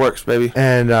how it works, baby.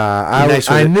 And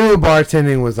I knew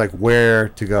bartending was like where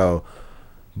to go,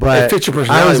 but It fits your I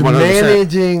personality was 100%.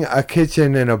 managing a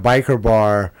kitchen in a biker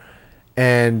bar,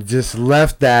 and just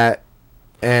left that.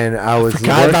 And I was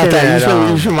Forgot about working that.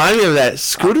 at, You remind me of that.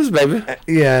 Scooters, baby.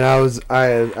 yeah, and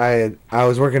I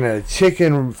was working at a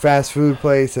chicken fast food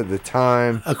place at the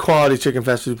time. A quality chicken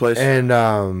fast food place. And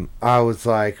I was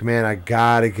like, man, I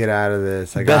gotta get out of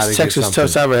this. I Best gotta Texas get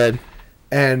toast I something. ever had.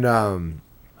 And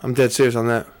I'm dead serious on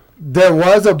that. there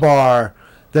was a bar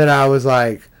that I was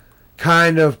like,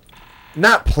 kind of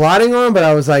not plotting on, but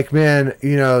I was like, man,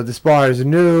 you know, this bar is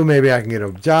new. Maybe I can get a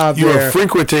job You there. were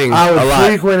frequenting I a would lot.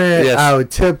 frequent it. Yes. I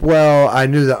would tip well. I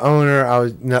knew the owner.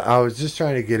 I was just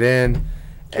trying to get in.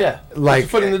 Yeah. Like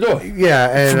foot in the door. Yeah,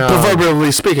 and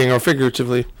Proverbially speaking, or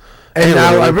figuratively. and Anyway,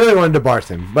 I really wanted to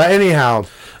bartend. But anyhow,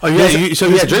 Oh yeah, so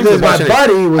you had dreams of my bartending.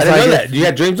 buddy was I didn't like, know that. You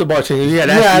had dreams of bartending. You had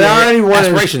I already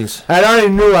wanted aspirations. I already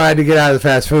knew I had to get out of the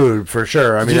fast food for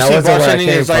sure. I mean, You that see wasn't where I bartending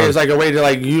came as like from. as like a way to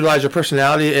like utilize your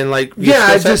personality and like your Yeah,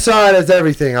 I skill set? just saw it as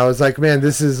everything. I was like, man,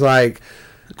 this is like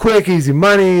quick, easy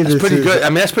money. That's This pretty is, good. I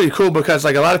mean, that's pretty cool because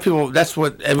like a lot of people, that's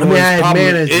what everyone's I had problem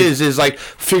managed it. is like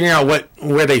figuring out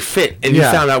where they fit, and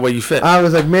Yeah. you found out where you fit. I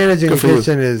was like, managing a Good for you.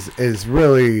 kitchen is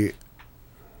really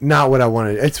not what I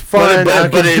wanted. It's fun. I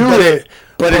could do it.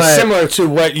 But it's similar to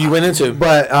what you went into.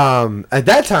 But at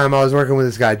that time, I was working with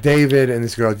this guy David and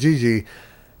this girl Gigi,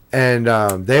 and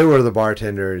they were the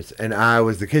bartenders, and I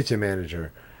was the kitchen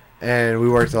manager, and we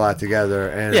worked a lot together.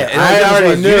 And Yeah, and I all already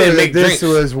this was, you knew didn't that make this drinks.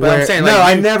 was But I'm where. saying, No, like,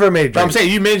 I you- never made But I'm drinks.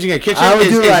 saying you managing a kitchen. I would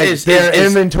is, do like is, their is,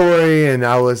 inventory, and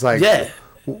I was like, yeah.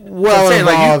 well I'm saying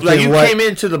involved like in you what. came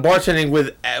into the bartending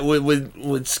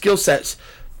with skill sets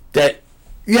that.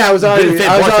 Yeah, I was benefit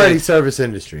already bartending. service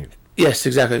industry. Yes,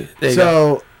 exactly. There you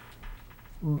go.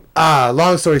 So,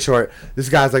 long story short, this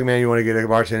guy's like, man, you want to get a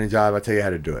bartending job? I'll tell you how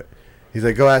to do it. He's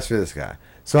like, go ask for this guy.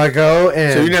 So I go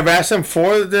and So you never asked him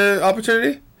for the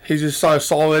opportunity? He just saw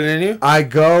it in you? I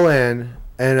go in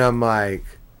and I'm like,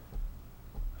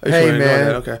 I just hey wanted to know man,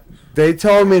 that, okay. they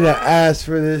told me to ask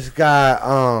for this guy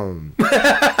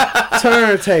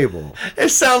turntable. It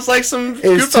sounds like some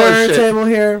Is Goodfellas shit. turntable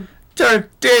here? Turntable.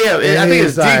 I And think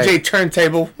he's it's DJ like-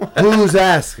 Turntable. Who's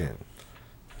asking?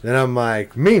 Then I'm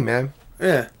like, me, man.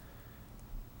 Yeah.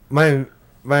 My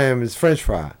name is French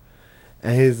Fry.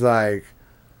 And he's like,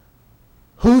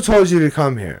 who told you to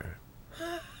come here?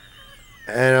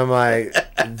 And I'm like,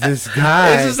 this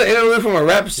guy. This is an interlude from a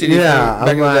rap CD. Yeah, from back I'm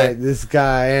in the like, day. this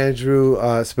guy,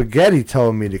 Andrew Spaghetti,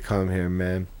 told me to come here,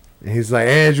 man. And he's like,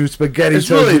 Andrew Spaghetti It's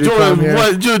told really you to come doing here.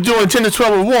 what you're doing 10 to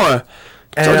 12 or more.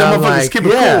 And Told them I'm motherfuckers like, keep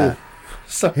it yeah. cool.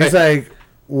 Sorry. He's like,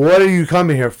 what are you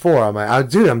coming here for? I'm like, oh,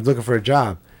 dude, I'm looking for a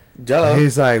job. Jello.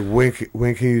 He's like, when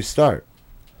can you start?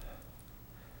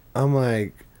 I'm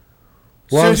like,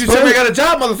 well, As soon as you tell me I got a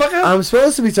job, motherfucker. I'm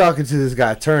supposed to be talking to this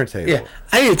guy turntable. Yeah.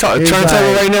 I need to talk He's turntable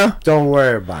like, right now. Don't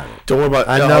worry about it. Don't worry about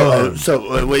I know him.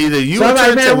 So well, either you So or I'm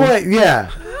like, man, turntable. what?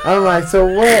 Yeah. I'm like, so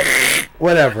what?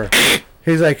 Whatever.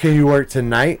 He's like, can you work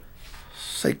tonight?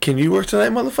 It's like, can you work tonight,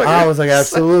 motherfucker? I was like,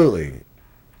 absolutely.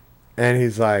 And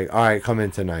he's like, all right, come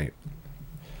in tonight.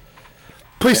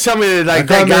 Please tell me that like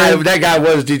I come in. that guy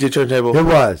was DJ Turntable. It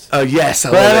was. Yes.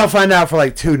 But I don't find out for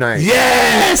like 2 nights.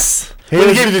 Yes. He When he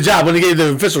was- gave you the job, when he gave you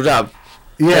the official job.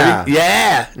 Yeah.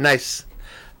 Yeah. Nice.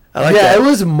 I like Yeah, that. it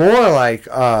was more like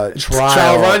trial.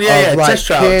 Trial run? Yeah, of, yeah, like, test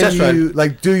trial, can test run. you,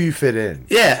 like, do you fit in?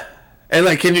 Yeah. And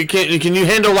like, can you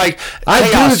handle like I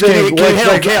do chaos? think Can you what's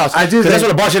handle like- chaos? I do 'Cause that's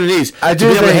think- what a bartender needs. I do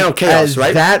to be able to think handle chaos, as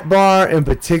right? that bar in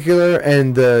particular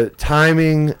and the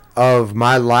timing of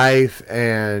my life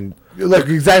and like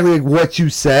exactly like what you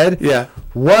said Yeah.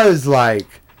 was like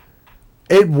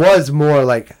it was more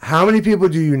like how many people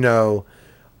do you know?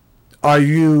 Are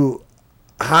you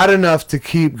hot enough to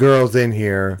keep girls in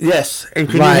here? Yes. And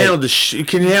can Like- you handle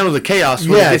can you handle the chaos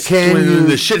when, Yeah, it gets, can when you?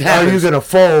 the shit Are happens? you gonna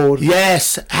fold?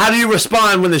 Yes. How do you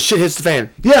respond when the shit hits the fan?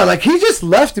 Yeah, like he just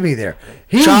left me there.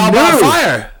 He Trial knew. by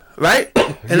fire, right?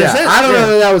 In a Yeah, sense, I don't yeah. know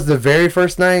that that was the very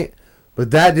first night,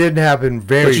 but that didn't happen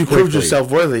very But you quickly. proved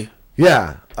yourself worthy.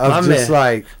 Yeah, My of just man.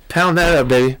 like Pound that up,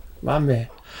 baby. My man.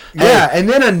 yeah, and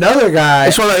then another guy. I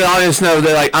just want to let the audience know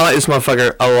that like I like this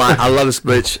motherfucker a lot. I love this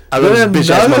bitch. I love Then this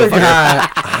bitch ass another motherfucker. guy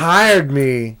hired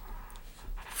me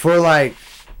for like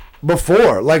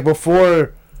before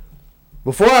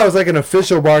I was like an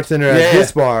official bartender at Yeah.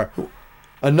 this bar.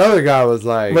 Another guy was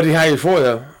like, What did he hire you for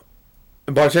though?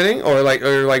 Bartending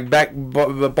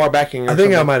or bar backing? Or I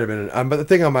think I something? might have been, but I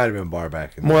think I might have been bar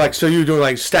backing. More like, so you were doing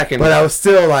like stacking. But I was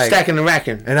still like stacking and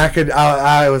racking. and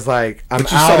I was like, I'm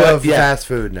But you out saw of it, yeah. fast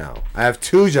food now. I have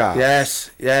 2 jobs.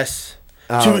 Yes.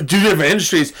 Two different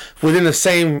industries within the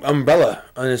same umbrella,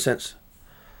 in a sense.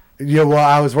 Yeah, well,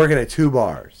 I was working at 2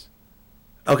 bars.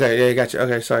 Okay, yeah, got you.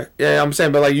 Okay, sorry. Yeah, I'm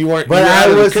saying, but like you weren't. But you were I out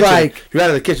of the was kitchen. like- you're out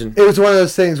of the kitchen. It was one of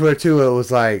those things where too, it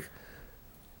was like,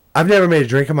 I've never made a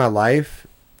drink in my life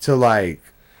till like,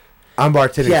 I'm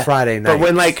bartending Friday night. But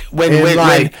when in you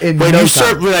no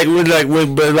serve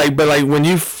time.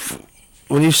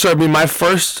 when you served me my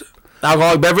first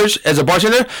alcoholic beverage as a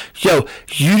bartender, yo,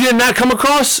 you did not come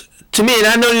across to me, and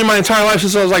I know you my entire life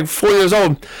since I was like 4 years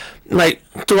old, like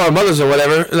through our mothers or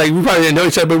whatever. Like we probably didn't know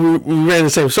each other, but we ran in the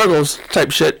same circles type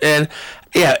shit, and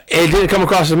yeah, it didn't come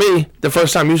across to me the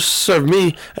first time you served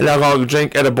me an alcoholic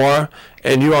drink at a bar,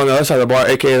 and you were on the other side of the bar,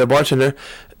 aka the bartender.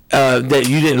 That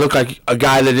you didn't look like a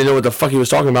guy that didn't know what the fuck he was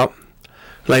talking about.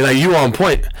 Like you were on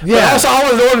point. Yeah. But also, I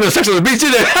was ordering the Sex on the Beach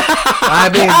either. I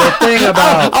mean, the thing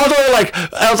about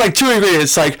I was like 2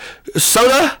 ingredients, like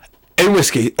soda and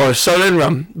whiskey, or soda and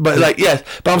rum. But like, yes.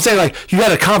 But I'm saying like you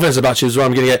had a confidence about you is what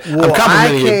I'm getting at. Well, I'm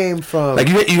complimenting I came from like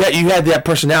you had that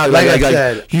personality. Like I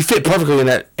said, you fit perfectly in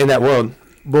that world.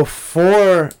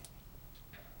 before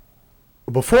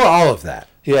all of that.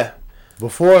 Yeah.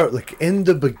 Before, like in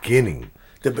the beginning.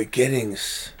 The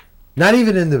beginnings. Not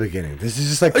even in the beginning. This is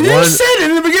just like You one. said it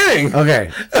in the beginning.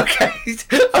 Okay.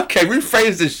 Okay,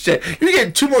 rephrase this shit. You're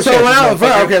getting 2 more So chances, when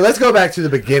motherfucker. okay, let's go back to the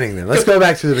beginning then. Let's go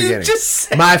back to the beginning. just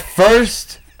said- My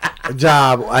first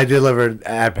job, I delivered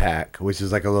AdPack, which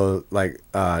is like a little like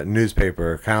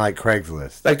newspaper, kind of like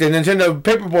Craigslist. Like the Nintendo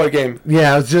Paperboy game.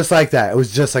 Yeah, it was just like that. It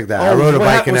was just like that. I rode a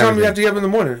bike and what time do you everything. have to get up in the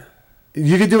morning?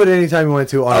 You could do it anytime you wanted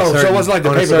to on a so it certain, wasn't like the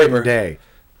on a paper certain paper. day.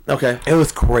 Okay. It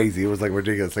was crazy. It was like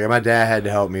ridiculous. Like my dad had to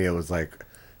help me. It was like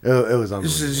it was This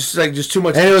unbelievable. is just too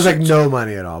much. And it was like no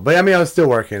money at all. But I mean, I was still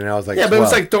working, and I was like, Yeah, but it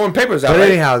was 12. like throwing papers out. But right?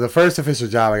 anyhow, the first official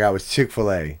job I got was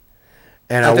Chick-fil-A,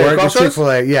 and At I the worked at Crossroads?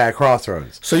 Chick-fil-A. Yeah, at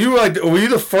Crossroads. So you were like, were you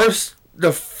the first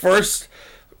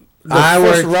I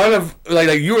first worked- run of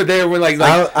like you were there when like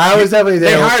I was definitely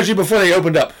they there. hired you before they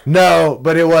opened up. No,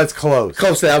 but it was close.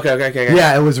 Close to that. Okay.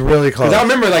 Yeah, it was really close. 'Cause I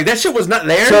remember like that shit was not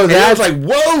there. So and it was that's- like,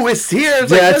 whoa, it's here.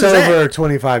 It's Yeah, like, that's what is over that?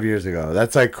 25 years ago.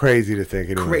 That's like crazy to think.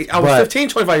 Anyways. Great. I was But- 15,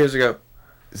 25 years ago.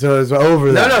 So it was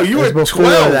over that. No, you It was were before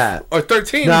 12 that. or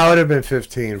 13. No, it would have been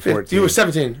 15, 14. You were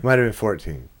 17. Might have been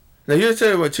 14. No, you're 2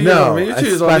 years older No, than me. You're 2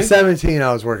 years older by than me. 17,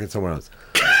 I was working somewhere else.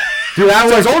 Dude, I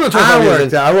So it's worked. older than 25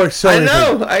 years then. I worked so I many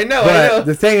know, things. I know. But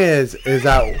the thing is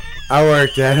that I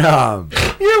worked at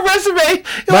Your resume,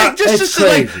 like it's just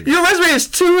like crazy. your resume is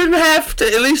 2.5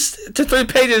 to at least to 3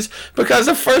 pages because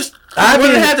the first I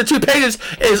 1.5 to 2 pages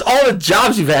is all the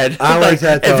jobs you've had. I Like, worked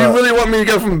at if the- you really want me to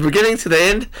go from the beginning to the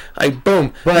end, like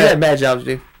boom, But- you had mad jobs,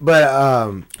 dude. But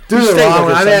through You the stayed long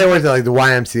with one, I us, mean, son. I worked at like the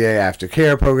YMCA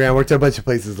aftercare program. Worked at a bunch of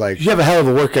places like. You have a hell of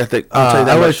a work ethic. I'll tell you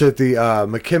that I much. worked at the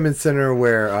McKimmon Center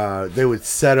where they would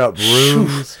set up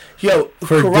rooms. Yo,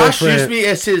 for Karash different- used me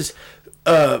as his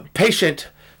patient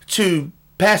to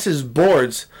pass his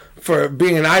boards for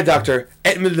being an eye doctor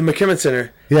at the McKimmon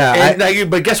Center. Yeah, And,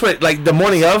 but guess what? Like the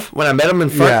morning of, when I met him in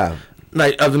front Yeah.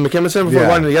 like of the McKimmon Center before Yeah.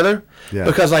 running together, Yeah.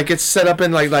 because like it's set up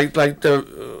in like the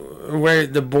where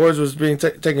the boards was being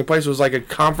taking place was like a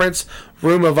conference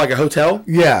room of like a hotel.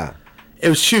 Yeah. It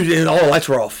was huge and all the lights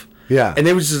were off. Yeah. And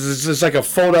it was just like a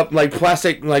fold up like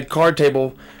plastic like card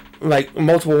table, like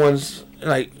multiple ones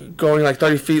like going like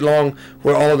 30 feet long,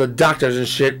 where all of the doctors and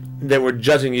shit that were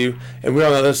judging you, and we were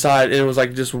on the other side, and it was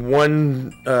like just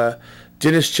one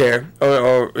dentist chair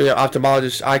or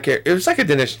ophthalmologist eye care. It was like a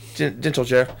dental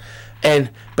chair.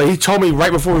 But he told me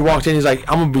right before we walked in, he's like,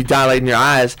 I'm gonna be dilating your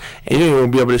eyes, and you ain't gonna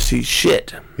be able to see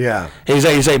shit. Yeah. And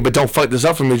he's like, but don't fuck this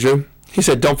up for me, Drew. He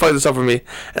said, don't fuck this up for me.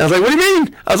 And I was like, what do you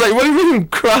mean? I was like, what do you mean,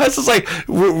 Cross? It's like,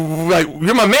 like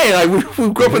you're my man. Like we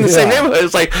grew up in the same Yeah. neighborhood.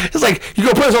 It's like you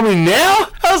gonna put this on me now?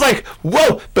 I was like,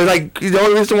 whoa. But like the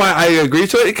only reason why I agreed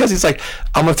to it because he's like,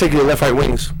 I'm gonna take you to left right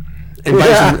wings. And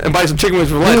buy some chicken wings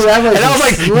for lunch. Dude, that was and I was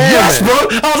like, slamming. yes,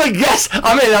 bro. I was like, yes,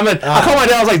 I'm in. I called my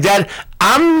dad. I was like, Dad,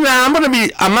 I'm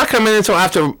not coming in until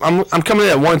after. I'm coming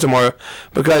in at 1 tomorrow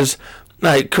because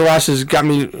like Karash has got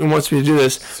me and wants me to do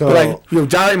this. So- but like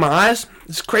dilating my eyes,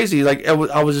 it's crazy. Like I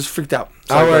was just freaked out.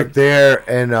 So, I like, worked there,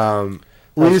 and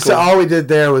we That's used to cool. all we did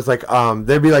there was like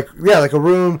there'd be like like a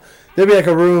room. There'd be like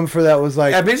a room for that was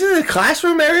like I mean, is it a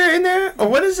classroom area in there, or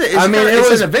what is it? I mean, it's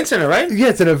it was- an event center, right? yeah,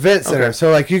 it's an event center. Okay.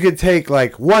 So like you could take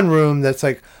like one room that's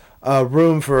like a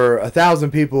room for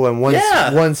 1,000 people and one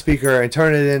Yeah. one speaker and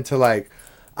turn it into like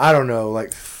I don't know,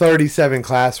 like 37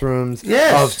 classrooms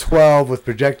Yes. of 12 with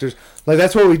projectors. Like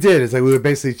that's what we did. Is like we would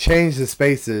basically change the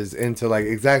spaces into like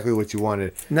exactly what you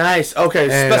wanted. Nice. Okay,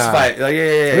 And, specify it. Like,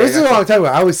 yeah. This is a gotcha. long time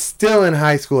ago. I was still in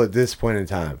high school at this point in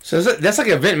time. So that's like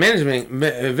event management.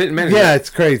 Yeah,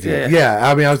 it's crazy. Yeah. Yeah,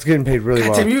 I mean, I was getting paid really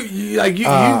well. Tim, you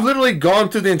literally gone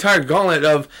through the entire gauntlet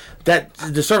of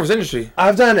the service industry.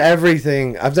 I've done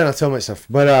everything. I've done so much stuff,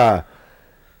 but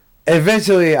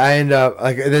eventually I end up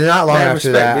like not long Man, after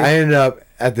respect, that. dude. I ended up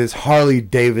at this Harley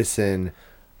Davidson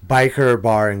biker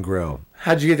bar and grill.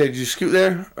 How'd you get there? Did you scoot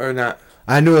there or not?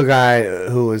 I knew a guy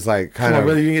who was like kind Come on, of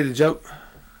really? You didn't get the joke?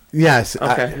 yes.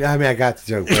 Okay. I mean, I got the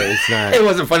joke, but it's not. It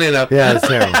wasn't funny enough. Yeah, it's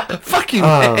terrible. Fuck you,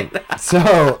 man.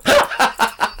 So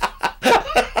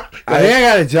I think I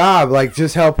got a job like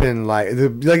just helping like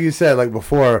like you said like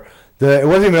before it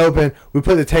wasn't even open. We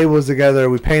put the tables together.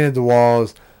 We painted the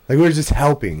walls. Like we were just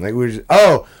helping. Like we were just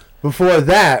right before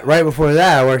that,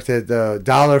 I worked at the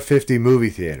 $1.50 movie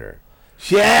theater.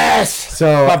 Yes.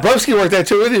 So my broski worked there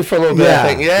too with you for a little bit. Yeah, I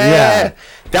think. yeah.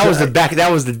 That was the back.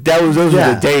 Those were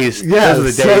the days. Yeah, Those were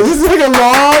the so days. this is like a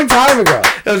long time ago.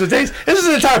 Those were the days. This is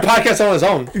an entire podcast on its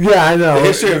own. Yeah, I know. The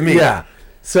history of me. Yeah.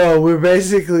 So we're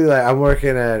basically like I'm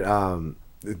working at the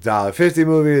 $1.50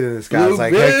 movie, and this guy's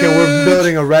like, "Hey, we're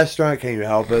building a restaurant. Can you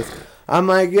help us?" I'm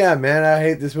like, "Yeah, man. I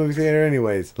hate this movie theater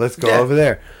anyways. Let's go over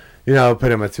there." You know,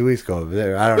 put in my 2 weeks. Go over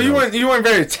there. I don't know. But you weren't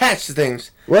very attached to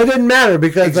things. Well, it didn't matter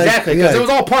because Exactly, because it was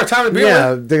all part time to begin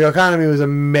yeah, with. the economy was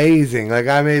amazing. Like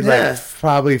I made Yeah. like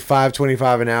probably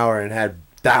 $5.25 an hour and had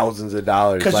thousands of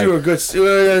dollars. Because like, you were good.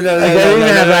 No.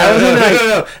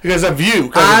 Because of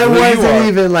you. I wasn't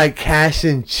even like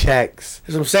cashing checks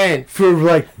That's what I'm saying. for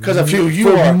like Because of you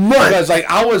for are. months. Because like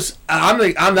I'm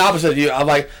the opposite of you.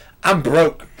 I'm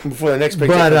broke before the next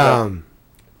paycheck. But comes up.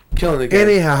 Killing the game.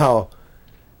 anyhow,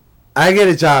 I get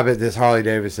a job at this Harley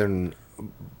Davidson.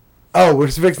 Oh, we're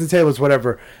just fixing the tables,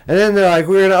 whatever. And then they're like,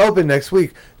 "We're gonna open next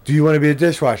week. Do you want to be a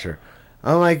dishwasher?"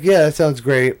 I'm like, "Yeah, that sounds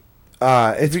great.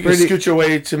 It's You can pretty. scoot your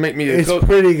way to make me a It's cook.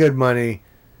 pretty good money.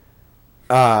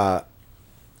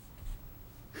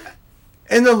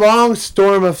 In the long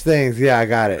storm of things, yeah, I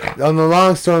got it. On the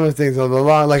long storm of things, on the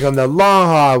long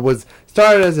haul, I was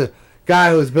started as a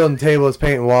guy who was building tables,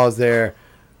 painting walls there.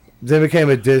 Then became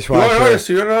a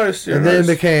dishwasher. You're an artist. And then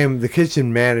became the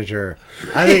kitchen manager.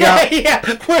 I think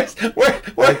Where's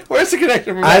the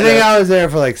connection from I that? think I was there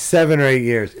for like 7 or 8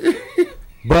 years.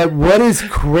 But what is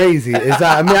crazy is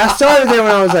that I started there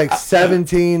when I was like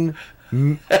 17,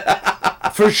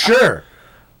 for sure.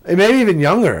 And maybe even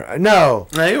younger. No,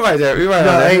 you're right there. You're right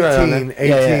no, on that. You're right on 18, that.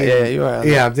 18. Yeah, you're right on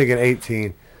that. Yeah, I'm thinking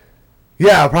 18.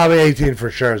 Yeah, probably 18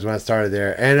 for sure is when I started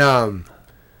there. And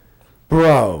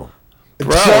bro,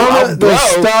 some of the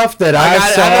stuff that I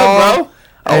saw, know, bro.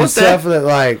 I and was there. stuff that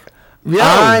like Yeah.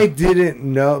 I didn't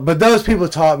know, but those people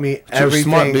taught me You were everything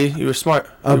smart, B. You were smart.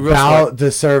 You were real about smart.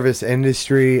 the service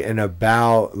industry and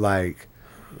about like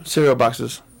Cereal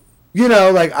boxes.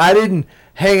 like I didn't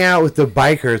hang out with the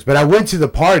bikers, but I went to the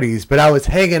parties, but I was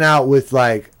hanging out with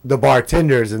like the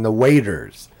bartenders and the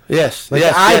waiters. Yes. Like,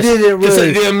 yes. I didn't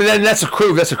really- I mean, that's a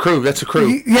crew. That's a crew.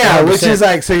 Yeah, which 100%. is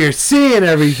like so you're seeing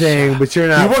everything, but you're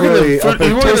You not work really in a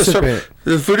participant.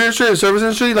 the food industry, the service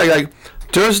industry. Like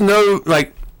there's no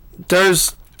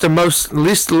there's the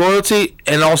least loyalty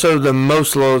and also the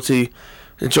most loyalty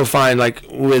that you'll find like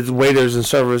with waiters and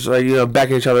servers, like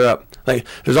backing each other up. Like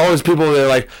there's always people that are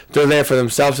like they're there for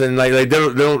themselves and like they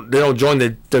don't join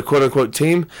the quote unquote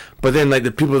team, but then like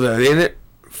the people that are in it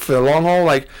for the long haul,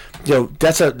 like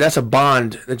that's a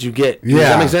bond that you get. Does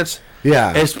that make sense?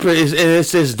 Yeah,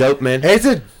 It's dope, man.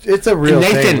 it's a real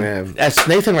Nathan, thing, man. that's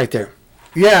Nathan right there.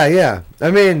 Yeah.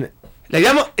 I mean,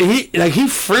 He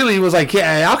freely was like,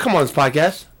 yeah, I'll come on this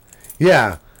podcast.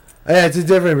 yeah, it's a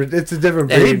different breed,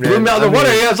 And he blew man. me out the I water.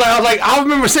 mean, I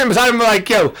remember sitting beside him like,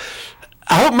 yo,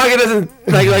 I hope Micah doesn't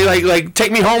like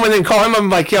take me home and then call him.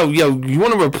 I'm like, yo, you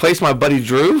want to replace my buddy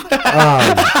Drew?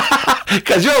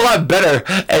 Because you're a lot better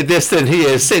at this than he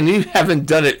is, and you haven't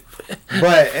done it.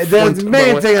 But the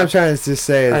main thing I'm trying to just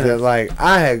say is that like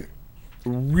I had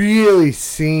really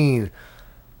seen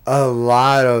a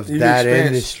lot of You've that experienced-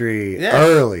 industry Yeah.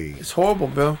 early. It's horrible,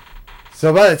 Bill.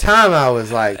 So by the time I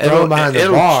was like thrown behind the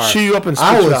it'll bar, chew you up and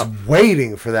I spit you was out.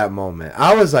 waiting for that moment.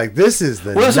 I was like, "This is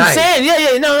the Well, that's what I'm night." saying.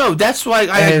 Yeah, no. That's why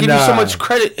I And, give you so much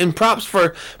credit and props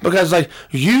for because like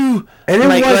you And it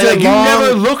wasn't you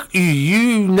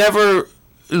long- never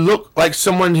look like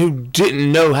someone who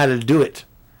didn't know how to do it.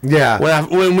 Yeah,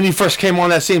 When you first came on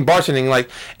that scene bartending,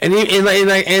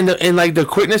 and the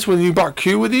quickness when you brought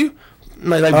Q with you,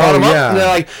 brought him up, yeah. and they're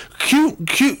like Q,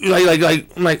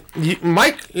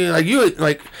 Mike,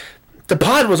 the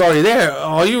pod was already there.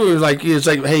 All you were like, it's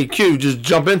like, hey, Q, just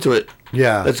jump into it.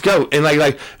 Yeah. Let's go. And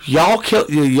like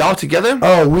y'all together.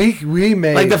 Oh, we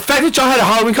made Like the fact that y'all had a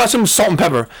Halloween costume, salt and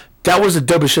pepper. That was the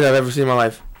dopest shit I've ever seen in my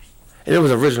life. And it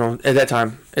was original at that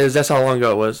time. That's how long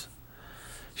ago it was.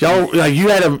 Y'all like you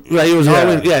had it was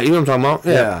Halloween. Yeah, you know what I'm talking about.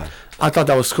 Yeah. I thought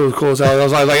that was cool as hell. I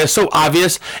was like, it's so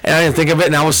obvious, and I didn't think of it,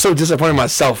 and I was so disappointed in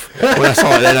myself when I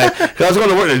saw it that night. 'Cause I was going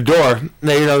to work at the door,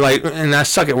 and I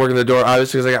suck at working the door,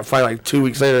 obviously, because I got fired like 2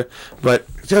 weeks later. But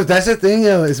So that's the thing,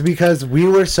 is because we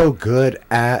were so good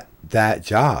at that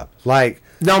job. Like,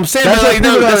 no, I'm saying, That's but, what like,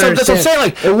 people don't that's what I'm saying.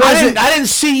 Like, understand. It wasn't- I didn't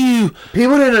see you.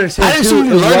 people didn't understand. I didn't too, see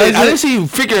you learn it. I wasn't- didn't see you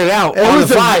figure it out It on was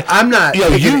the fly. I'm not. Yo,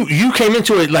 picking- you came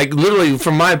into it like literally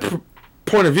from my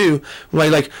point of view,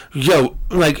 like yo,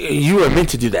 like you were meant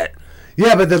to do that.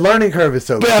 Yeah, but the learning curve is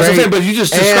so But great. that's what I'm saying. But you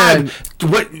just described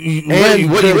what you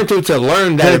went through to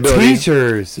learn that the ability.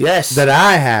 teachers Yes. that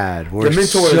I had were The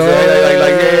mentors, so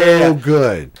yeah.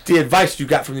 good. The advice you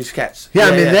got from these cats. Yeah,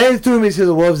 I mean, they threw me to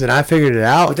the wolves, and I figured it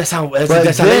out. But that's how they But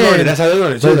learned it. That's how they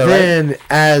learned it too, But though, right? then,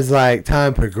 as like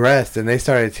time progressed, and they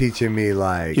started teaching me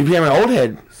like You became an old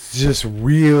head. just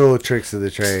real tricks of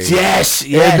the trade. Yes.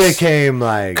 It became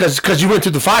like because you went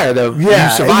through the fire though.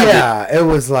 yeah, You survived it. yeah. It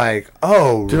was like,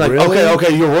 oh, You're like, really?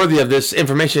 okay, you're worthy of this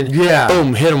information. Yeah.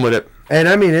 Boom, hit him with it. And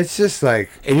I mean, it's just like,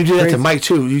 And you did that to crazy. Mike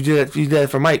too. You did that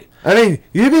for Mike. I mean,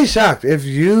 you'd be shocked if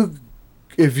you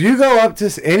go up to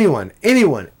anyone.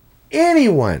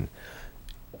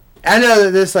 I know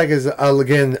that this like is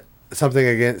again something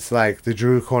against like the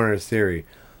Drew Corners theory.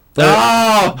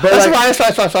 But That's like,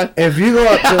 fine. That's fine. if you go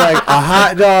up to like a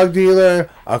hot dog dealer,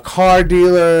 a car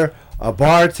dealer, a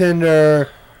bartender,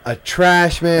 a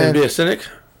trash man, And be a cynic.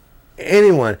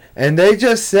 anyone, and they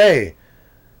just say,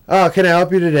 "Oh, can I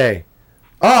help you today?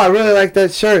 Oh, I really like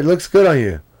that shirt. It looks good on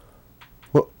you.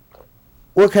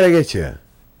 What can I get you?"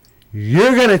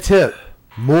 You're gonna tip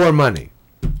more money.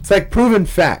 It's like proven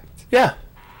fact. Yeah.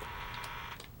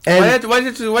 And Why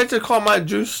did you call my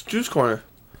juice corner?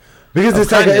 because of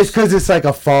it's like kindness. it's like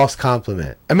a false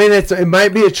compliment. I mean, it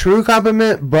might be a true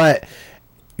compliment, but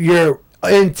your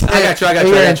intent. I got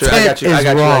you. Your intent is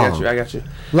wrong. I got you.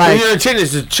 Like- your intent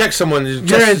is to check someone. To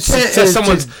Your intent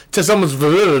is to someone's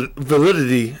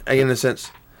validity, in a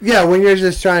sense. Yeah, when you're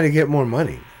just trying to get more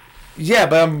money. Yeah,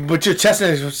 but you're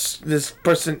testing this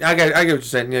person. I get what you're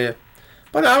saying. Yeah.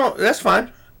 But I don't. That's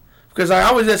fine. Because I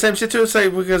always do that same shit too. Say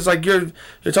because like you're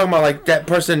talking about like that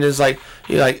person is like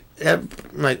he like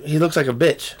he looks like a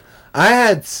bitch. I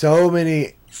had so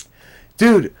many,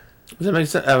 dude. Does that make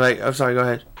sense? I'm sorry. Go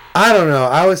ahead. I don't know.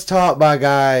 I was taught by a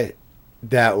guy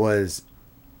that was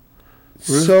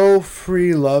Rude? so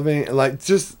free loving, like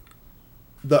just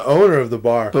the owner of the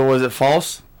bar. But was it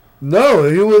false? No,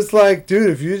 he was like, dude,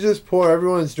 if you just pour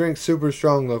everyone's drink super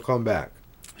strong, they'll come back.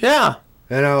 Yeah.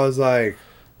 And I was like,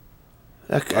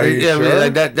 Are you I mean, sure?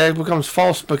 like that becomes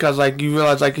false because like you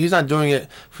realize like he's not doing it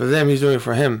for them, he's doing it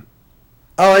for him.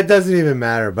 oh, it doesn't even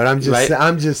matter. But I'm just, Right.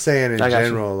 I'm just saying in I got you.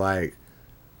 general, like,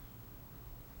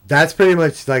 that's pretty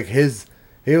much like his.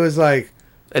 He was like,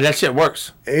 And that shit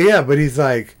works. yeah, but he's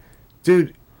like,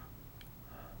 dude,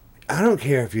 I don't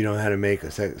care if you know how to make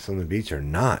a sex on the beach or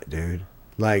not, dude.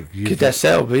 Like, you Get that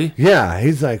sale, B. Yeah,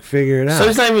 he's like, figure it out. So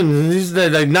he's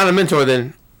like not a mentor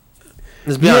then.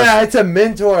 Let's be honest. Yeah, it's a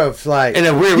mentor of like In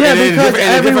a weird yeah, in a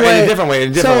because different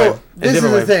way. So this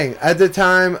is the thing. At the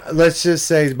time, let's just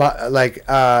say like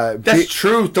That's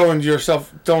true. Throwing you yeah,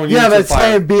 into but the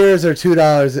fire. say beers are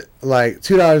 $2, like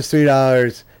 $2,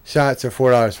 $3. Shots are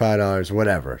 $4, $5,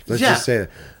 whatever. Let's Yeah. just say that.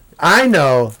 I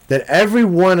know that every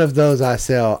one of those I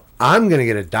sell, I'm gonna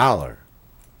get $1.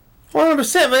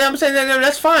 100%. But I'm saying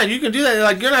that's fine. You can do that.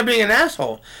 Like you're not being an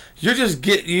asshole. You're just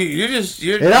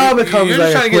It all becomes you're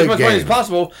like just a trying to get as quick much money as game.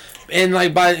 possible, and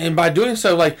like by doing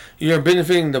so, like you're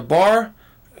benefiting the bar,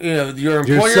 your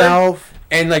employer, Yourself.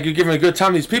 and like you're giving a good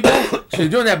time to these people. So you're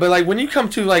doing that. But like when you come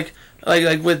to like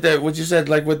with the what you said,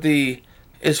 like with the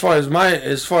as far as my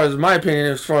opinion,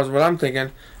 as far as what I'm thinking,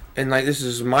 and like this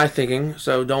is my thinking.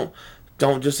 So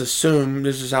don't just assume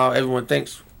this is how everyone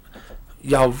thinks.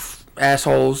 Y'all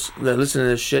assholes that listen to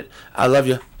this shit. I love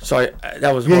you. Sorry,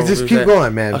 that was Yeah, horrible just to keep say.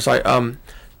 going, man. I'm sorry.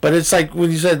 But it's like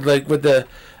when you said like with the,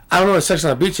 I don't know what Sex on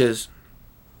the Beach is,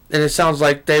 and it sounds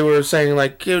like they were saying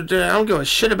like, I don't give a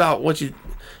shit about what you,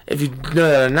 if you know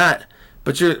that or not.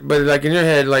 But like in your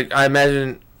head, like I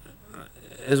imagine,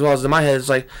 as well as in my head, it's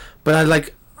like, but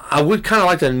I would kind of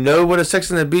like to know what a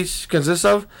Sex on the Beach consists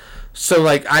of, so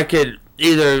like I could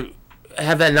either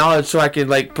have that knowledge so I could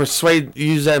like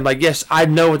use that and like, yes, I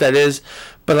know what that is,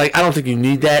 but like I don't think you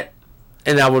need that,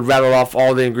 and I would rattle off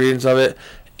all the ingredients of it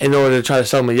in order to try to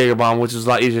sell them a Jaeger bomb, which is a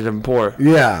lot easier than pour.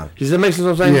 Yeah. Does that make sense?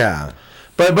 What I'm saying? Yeah.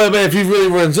 But if you really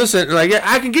were insistent, like, yeah,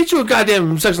 I can get you a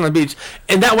goddamn Sex on the Beach,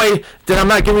 and that way, then I'm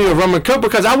not giving you a rum and coke,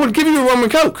 because I would give you a rum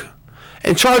and coke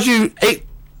and charge you $8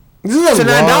 to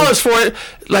 $9 for it,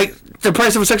 like the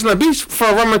price of a Sex on the Beach for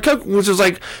a rum and coke, which is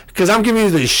like, because I'm giving you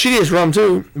the shittiest rum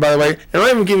too, by the way, and I'm not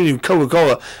even giving you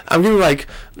Coca-Cola. I'm giving you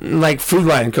like Food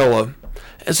Lion Cola.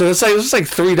 And so it's like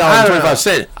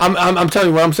 $3.25. I'm telling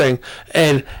you what I'm saying,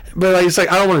 but like it's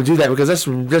like I don't want to do that because that's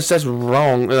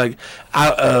wrong. Like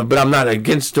but I'm not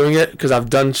against doing it because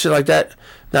I've done shit like that.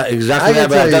 Not exactly that,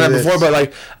 but I've done it before. But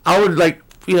like I would I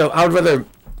would rather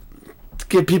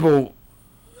give people.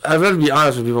 I'd rather be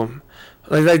honest with people.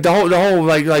 Like the whole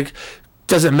like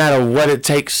doesn't matter what it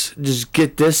takes. Just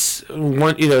get this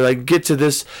one. Get to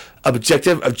this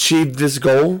objective, achieve this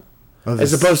goal.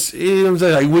 As opposed, you know what I'm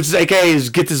saying, like, which is AKA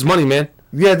is get this money, man.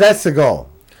 Yeah, that's the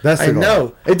goal. That's the goal. I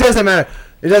know. It doesn't matter.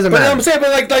 It doesn't matter. But I'm saying,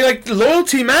 but like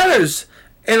loyalty matters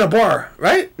in a bar,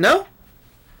 right? No.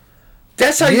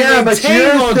 That's how you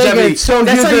maintain longevity. That's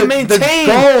how you maintain. The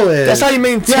goal is. That's how you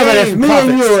maintain. Yeah, but if me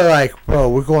and you were like, bro,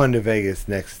 we're going to Vegas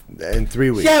in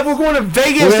 3 weeks. Yeah, we're going to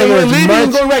Vegas and we're leaving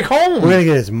and going back home. We're gonna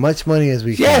get as much money as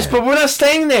we can. Yes, but we're not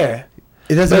staying there.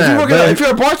 It doesn't matter. If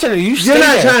you're a bartender, you're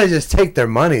not trying to just take their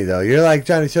money though. You're like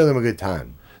trying to show them a good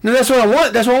time. No, that's what I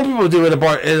want. That's what I want people to do at a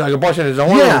bar. Like a bartender, I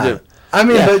want them to do. I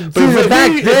mean, but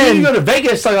back then, if you go to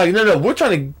Vegas, like no, we're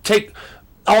trying to take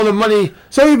all the money.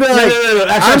 So you'd be like, no.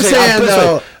 Actually, I'm saying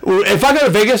though, if I go to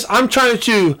Vegas, I'm trying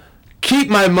to keep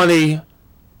my money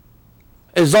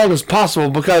as long as possible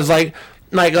because like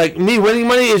me winning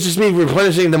money is just me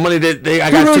replenishing the money that I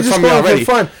got took from me already.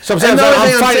 Fun. So I'm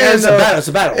fighting. It's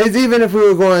a battle. It's even if we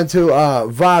were going to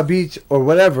Va Beach or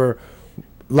whatever,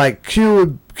 like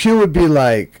Q would be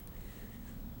like,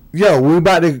 "Yo, we're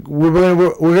gonna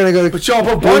go." But y'all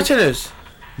both bartenders.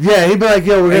 Yeah, he'd be like,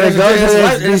 "Yo, we're gonna go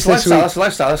to this lifestyle. That's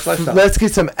lifestyle. Let's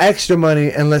get some extra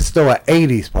money and let's throw an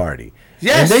 '80s party."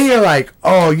 Yes. And then you're like,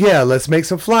 oh yeah, let's make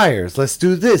some flyers. Let's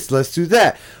do this. Let's do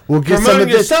that. We'll get some of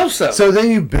this. So then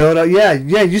you build up. Yeah.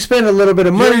 You spend a little bit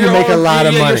of money, you make a lot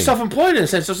of money. You're self-employed in a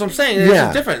sense. That's what I'm saying.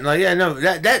 It's different. Like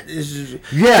that is.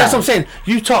 Yeah. That's what I'm saying.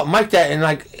 You taught Mike that,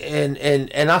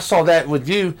 and I saw that with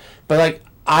you, but like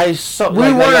I saw.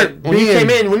 When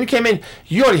you came in,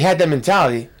 you already had that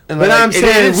mentality. And but I'm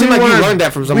saying you learned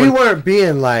that from someone. We weren't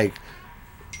being like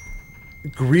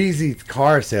greasy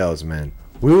car salesmen.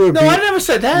 I never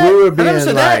said that. We were being I never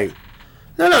said like,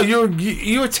 that. No,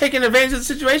 you were taking advantage of the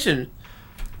situation.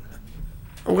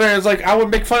 Whereas, like, I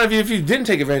would make fun of you if you didn't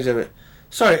take advantage of it.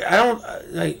 Sorry, I don't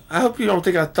I hope you don't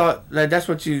think I thought that's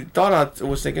what you thought I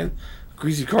was thinking.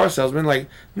 Greasy car salesman. Like,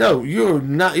 no, you were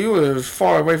not. You were as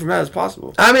far away from that as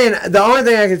possible. I mean, the only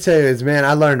thing I can tell you is, man,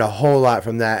 I learned a whole lot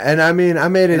from that, and I mean, I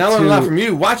made it. And I learned a lot from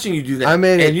you watching you do that. I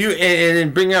made it, and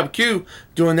then bring up Q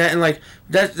doing that, and like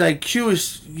that's like Q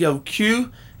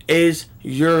is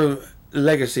your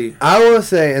legacy. I will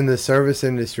say in the service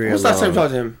industry. What's the last time you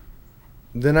talked to him?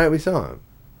 The night we saw him.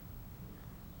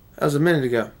 That was a minute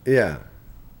ago. Yeah.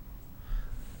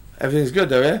 Everything's good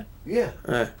though, yeah. Yeah.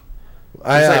 All right.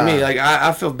 It's like me. Like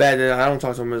I feel bad that I don't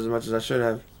talk to him as much as I should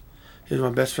have. He's my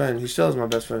best friend. He still is my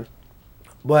best friend.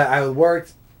 But I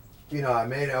worked.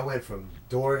 I went from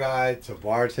door guy to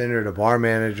bartender to bar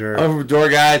manager. I went from door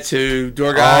guy to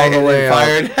door guy all the way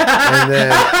fired. And then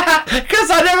because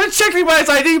I never checked anybody's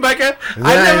ID, Becca.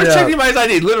 I never checked anybody's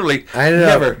ID. Literally, I ended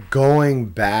up going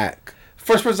back.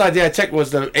 First person's ID I checked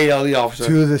was the ALE officer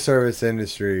to the service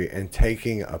industry and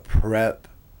taking a prep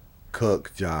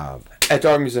cook job at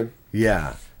the art museum.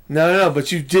 Yeah. No,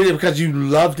 but you did it because you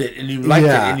loved it and you liked it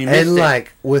and you missed it. And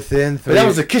like within 3 But that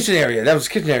was the kitchen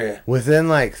area. Within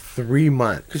like 3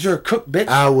 months. Because you're a cook, bitch.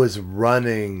 I was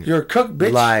running. You're a cook,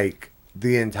 bitch. Like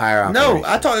the entire operation. No,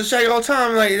 I talk to Shaggy all the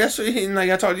time. Like that's what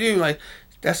I talk to you. Like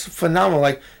that's phenomenal.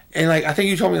 Like and like I think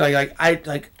you told me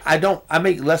I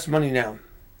make less money now.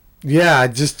 Yeah, I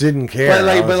just didn't care. But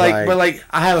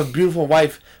I have a beautiful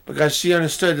wife because she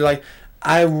understood like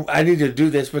I need to do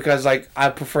this because like I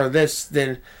prefer this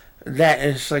than that,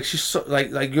 and it's like she's so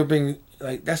like you're being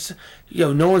like that's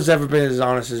no one's ever been as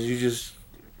honest as you just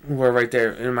were right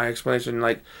there in my explanation.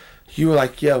 Like you were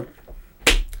like, yo,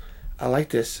 I like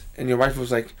this, and your wife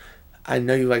was like, I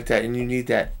know you like that and you need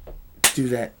that. Do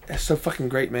that. That's so fucking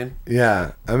great, man.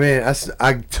 Yeah, I mean,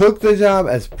 I took the job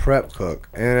as prep cook,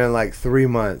 and in like 3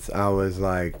 months, I was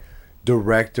like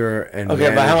director and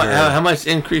manager. But how much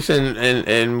increase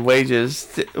in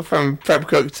wages from prep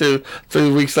cook to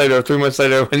 3 weeks later or 3 months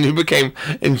later when you became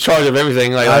in charge of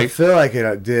everything? I feel like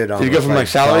it did. Did you go from like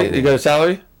salary? Did you go to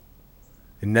salary?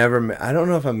 It never. I don't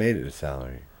know if I made it a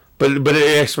salary. But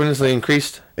it exponentially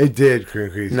increased. It did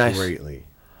increase Nice. greatly.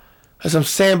 That's what I'm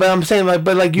saying. But I'm saying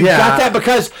like you Yeah. got that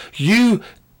because you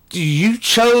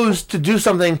chose to do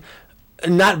something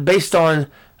not based on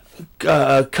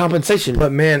compensation.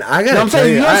 But man, I You know gotta what I'm tell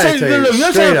saying? you, You I gotta understand? tell No, you no, you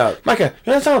straight understand? up. Micah,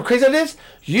 you understand how crazy that is?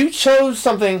 You chose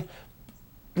something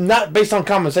not based on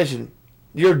compensation.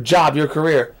 Your job, your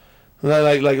career,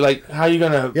 like how you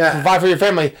gonna Yeah. provide for your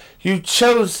family.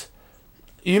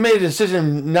 You made a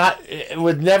decision not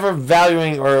with never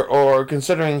valuing or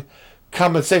considering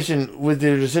compensation with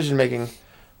your decision making,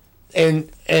 and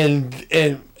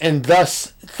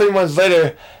thus 3 months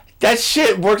later, that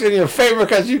shit worked in your favor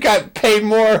because you got paid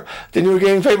more than you were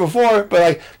getting paid before.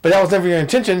 But that was never your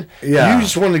intention. Yeah. You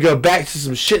just wanted to go back to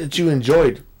some shit that you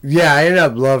enjoyed. Yeah, I ended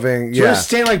up loving. You Yeah,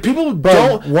 understand? Like people But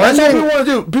don't. one That's what thing- people want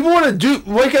to do. People want to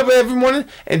wake up every morning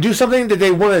and do something that they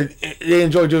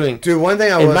enjoy doing. dude. One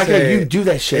thing I And will Micah, say you do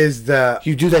that shit. is that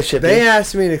You do that shit. they man.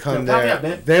 asked me to come Pop me there. up,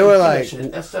 man. They You were do that like,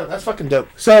 shit. That's fucking dope.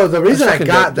 so the reason I fucking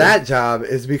got dope, that job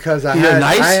is because I You're had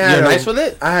nice? I had You're a, nice with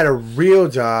it? I had a real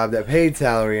job that paid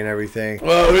salary and everything,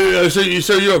 Well, so you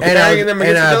were and I, comparing them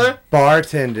against each other?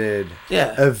 bartended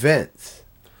Yeah. events,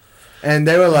 and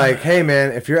they were like, "Hey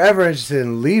man, if you're ever interested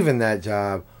in leaving that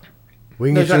job, we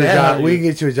can They're get you a trying to job. headhunt We you. can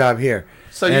get you a job here."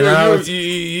 So And I was-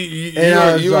 and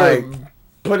I was you like- were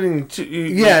putting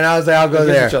Yeah, and I was like, "I'll go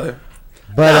against each there," other.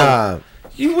 but No.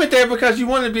 You went there because you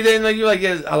wanted to be there, and like you're like,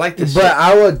 yeah, I like this. But shit.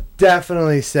 I would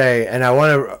definitely say, and I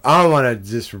want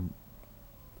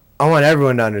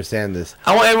everyone to understand this,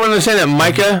 I want everyone to understand that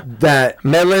Micah that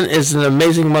Medlin is an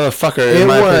amazing motherfucker. it In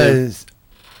my opinion. was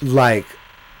like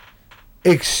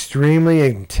extremely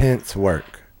intense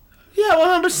work. Yeah,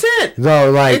 100%. Though,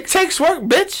 It like, takes work,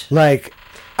 bitch.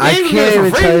 I ain't can't get it for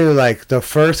even free. tell you, like, the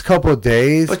first couple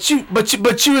days. But you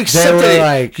accepted were it.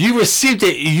 like- You received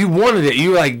it. You wanted it.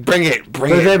 You were like, bring it,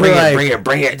 bring But it, they'd be bring it, like- bring it,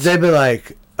 bring it. They'd be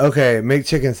like, "Okay, make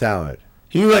chicken salad."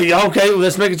 You were like, okay, well,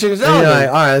 let's make a chicken And salad. you're like, then.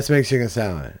 "All right, let's make chicken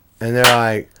salad." And they're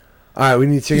like, "All right, we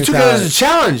need You chicken took it as a salad."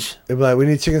 challenge. They'd be like, "We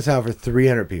need chicken salad for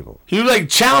 300 people." You like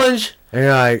challenge, And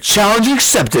you're like, challenge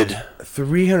accepted.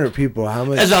 300 people? How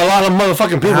much? That's a lot of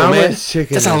motherfucking people, How man. much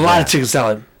chicken That's a is lot that? of chicken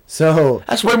salad. So,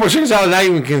 That's way more chicken salad than I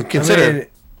even can consider. I mean,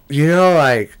 you know,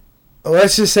 like,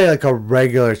 let's just say like a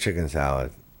regular chicken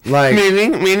salad. Like,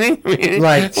 meaning.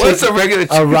 like What's a regular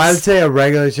chicken I'd say a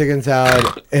regular chicken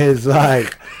salad is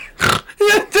like,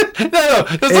 no,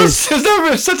 there's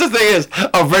never such a thing as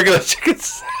a regular chicken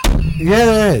salad. yeah,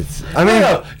 there is. I mean,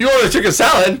 No, you want a chicken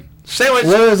salad sandwich?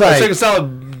 What was a like- chicken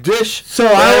salad dish? So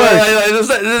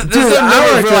I dude,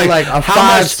 I worked at like a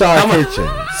 5-star kitchen.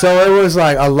 So it was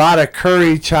like a lot of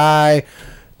curry chai,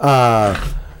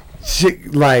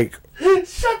 like,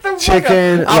 Shut the fuck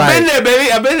chicken, up. I've been like- there,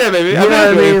 baby. I've been there, baby. you know what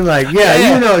I mean? Like,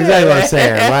 yeah, you know exactly what I'm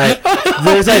saying, right?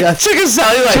 There's like a chicken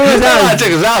salad. You're like, Chicken there's not a lot salad. of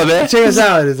chicken salad, man. chicken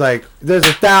salad is like, there's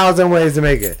 1,000 ways to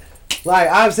make it. Like,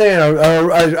 I'm saying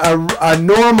a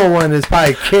normal one is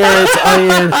probably carrots,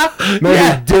 onion, maybe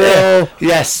Yeah, dill,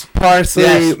 Yes. parsley,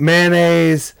 Yes.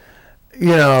 mayonnaise,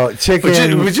 you know, chicken,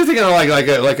 But you're thinking of like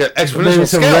an exponential maybe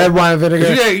some scale. red wine vinegar.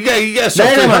 You got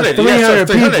They ain't about 300. 300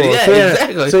 people. Yeah, 300.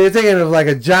 exactly. So you're thinking of like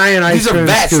a giant ice These are cream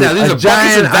vats scoop. now. These are a buckets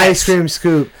giant and vats. ice cream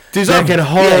scoop These that are- can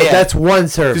hold. yeah, yeah. That's one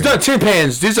serving. These aren't tin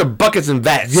pans. These are buckets and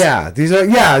vats. Yeah, these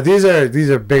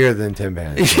are bigger than Tim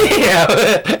Pans. Yeah,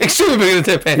 extremely bigger than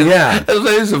tin pans. Yeah.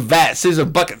 These are vats. These are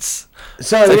buckets.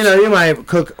 So you know you might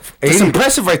cook It's 80,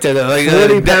 impressive right there. Though. Like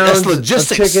 40 that's pounds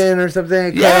logistics. of chicken or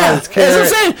something. Yeah, cut all that's its what I'm carrot,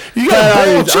 saying. You cut all got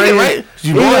boiled these chicken, onions. right? You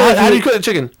Even boil it? if How do you cook the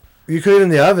chicken? You cook it in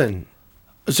the oven.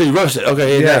 So you roast it.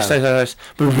 Okay, yeah, Yeah. nice.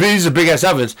 But these are big ass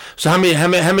ovens. So how many?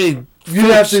 You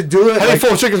have to do it. How many Like,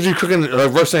 full chickens are you cooking,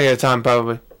 roasting at a time,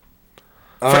 probably?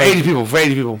 For 80 people. For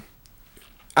 80 people.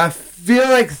 I feel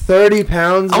like 30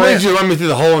 pounds. I want man. you to run me through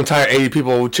the whole entire 80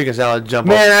 people chicken salad jump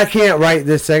off. Man, I can't write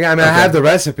this thing. I mean, I Okay. have the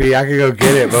recipe. I could go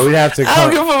get it, but we'd have to. I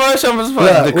don't give a fuck. I'm just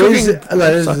Look, the cooking.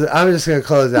 I'm just gonna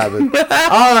close out. But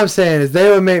all I'm saying is they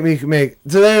would make me make.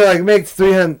 So they would like make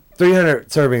 300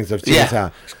 servings of chicken Yeah.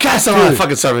 salad. That's a lot of Dude.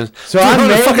 fucking servings. So I 300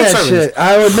 made fucking that servings. shit.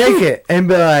 I would make it and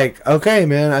be like, okay,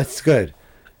 man, that's good.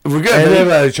 We're good, And they'd man.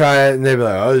 be like, try it, and they'd be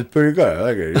like, oh, it's pretty good. I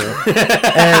like it. You know?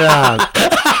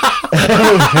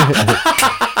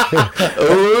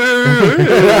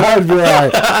 And I'd be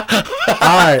like,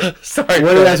 all right, Sorry.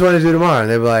 what do you guys want to do tomorrow? And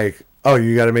they'd be like, oh,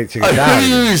 you got to make chicken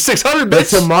salad. 600 But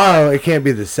bitch. tomorrow it can't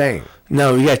be the same.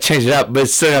 No, you gotta change it up, but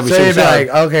it's still gotta be So chicken you'd be salad.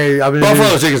 like, okay, I'm gonna Buffalo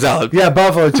do, chicken salad. yeah,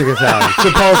 buffalo chicken salad,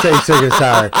 Chipotle chicken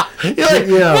salad. You're like,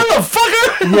 you know.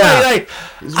 motherfucker! Yeah.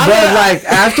 But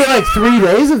after 3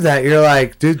 days of that, you're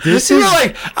like, dude, this is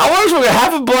I want to smoke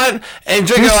half a blunt and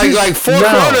drink like 4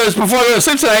 Coronas before I go to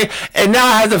sleep today, and now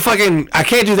I have to I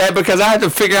can't do that because I have to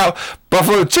figure out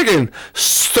buffalo chicken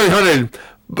 300.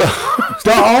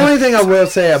 The only thing I will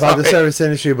say about the service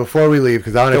industry before we leave,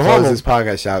 because I want to close this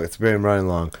podcast out, it's been running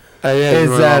long, is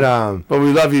that but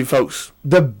we love you folks.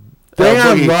 The thing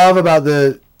I love about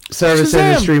the service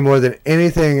industry more than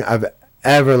anything I've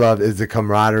ever loved is the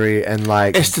camaraderie and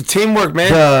it's the teamwork,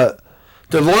 man.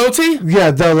 The loyalty.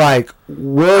 Yeah, they're I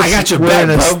got your back,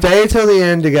 bro. Stay till the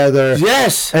end together.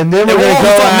 Yes, and then we're gonna go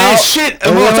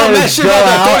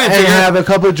out and have a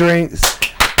couple drinks.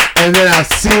 And then I'll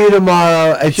see you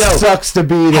tomorrow. It sucks to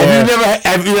be there.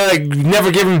 Have you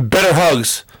never given better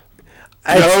hugs?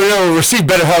 Received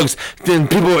better hugs than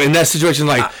people in that situation.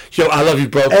 I love you,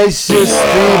 bro. It's just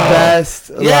the best.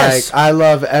 Yes. I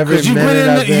love every minute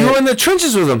of it. You were in the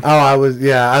trenches with them. Oh, I was.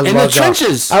 Yeah, I in the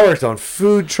trenches. I worked on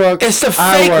food trucks. It's the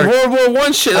fake World War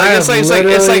I shit.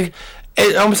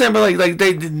 I'm saying, but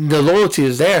the loyalty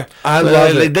is there. I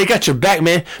love it. They got your back,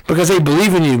 man, because they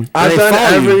believe in you. I've done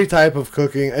every type of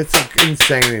cooking. It's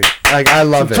insane. I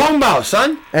love it. What I'm talking about,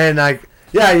 son. And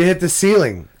you hit the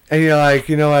ceiling. And you're like,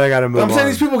 you know what? I gotta move on. I'm saying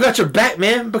these people got your back,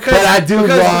 man. Because because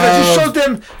you showed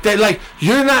them that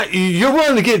you're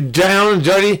willing to get down and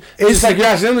dirty. It's like you're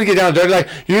asking them to get down and dirty.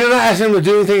 You're not asking them to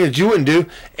do anything that you wouldn't do,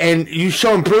 and you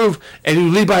show and prove, and you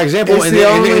lead by example, and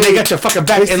they got your fucking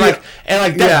back.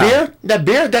 That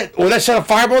beer, that shot of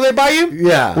Fireball they buy you,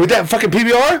 with that fucking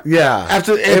PBR,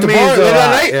 after at the bar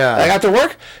that night, after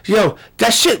work,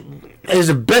 that shit is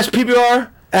the best PBR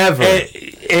ever.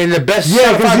 And the best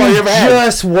shot of Fireball you ever had.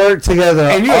 Just work together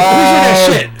and you appreciate that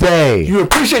shit. Day. You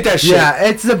appreciate that shit. Yeah,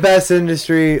 it's the best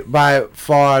industry by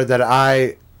far that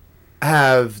I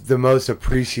have the most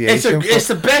appreciation It's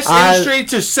the best industry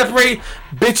to separate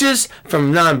bitches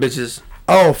from non-bitches.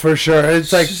 Oh, for sure.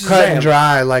 It's cut and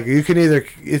dry. You can either...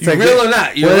 It's real or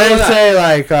not. When they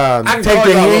say, take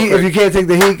the heat, if you can't take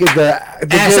the heat, get the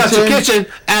ass out your kitchen.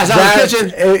 Ass out the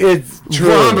kitchen. It's true.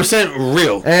 100%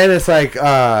 real. And it's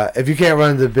if you can't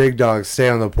run the big dogs, stay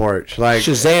on the porch.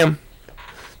 Shazam.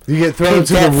 You get thrown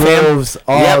to the wolves,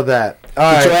 all of that. All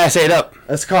right. Get your ass ate up.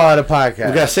 Let's call it a podcast.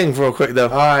 We got to sing real quick, though.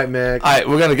 All right, man. All right,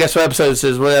 we're going to guess what episode this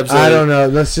is. What episode I don't know.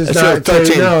 Let's just not go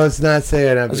 13. No, let's not say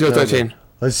it. Let's go 13.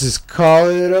 Let's just call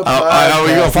it a podcast. Oh,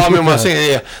 you going to follow me when I sing it?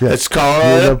 Yeah. Let's call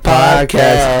it a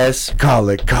podcast. Call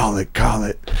it.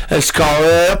 Let's call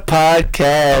it a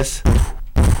podcast.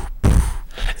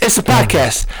 It's a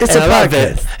podcast. It's a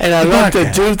podcast. And I love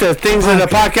to do the things that the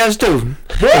podcast do.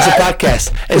 It's a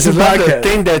podcast. It's about the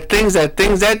things that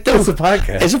do. It's a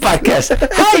podcast. It's a podcast. It's a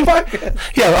podcast.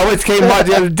 Yeah, I went to Kmart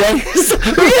the other day.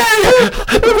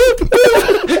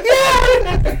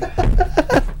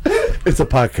 It's a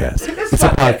podcast. It's a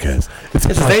podcast. It's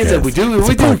the things that we do.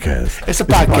 We do. It's a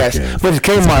podcast. Went to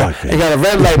Kmart and got a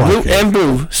red light, blue and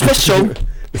blue special.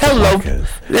 Hello,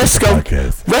 let's go.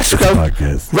 Let's go.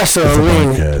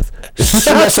 WrestleMania.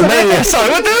 WrestleMania. Sorry,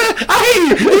 what the? I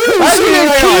hate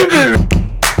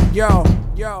you.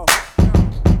 Yo.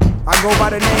 I go by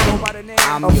the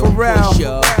name of Pharrell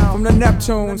from the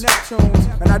Neptunes,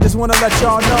 and I just want to let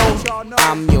y'all know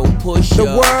I'm your pusher. The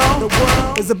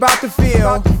world is about to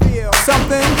feel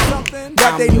something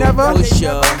that they never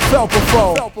felt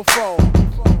before.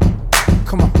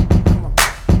 Come on.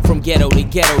 From ghetto to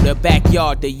ghetto, the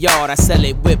backyard to yard, I sell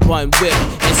it whip on whip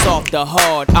and soft to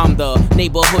hard. I'm the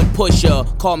neighborhood pusher,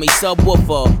 call me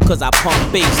subwoofer, cause I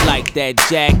pump bass like that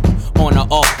jack on or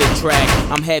off the track.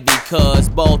 I'm heavy cuz,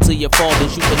 ball till you fall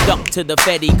and shoot the duck to the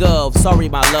Fetty Gov. Sorry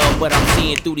my love, but I'm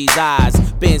seeing through these eyes.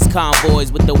 Benz convoys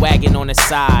with the wagon on the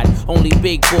side. Only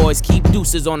big boys keep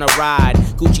deuces on the ride.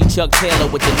 Gucci Chuck Taylor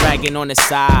with the dragon on the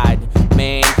side.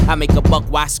 Man, I make a buck,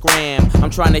 why scram? I'm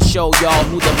trying to show y'all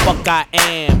who the fuck I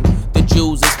am. The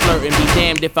Jews is flirting, be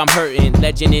damned if I'm hurting.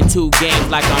 Legend in 2 games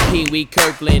like I'm Pee Wee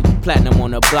Kirkland. Platinum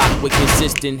on the block with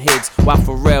consistent hits, while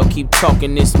Pharrell keep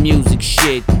talking this music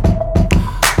shit.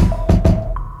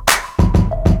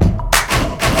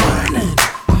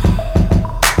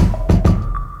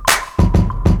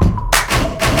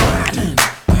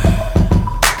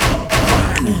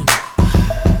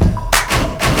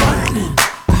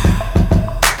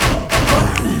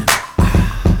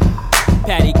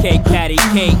 Patty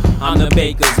cake, I'm the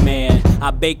baker's man. I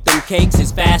bake them cakes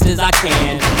as fast as I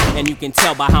can. And you can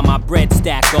tell by how my bread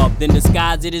stack up. Then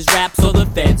disguise it as rap so the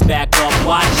feds back up.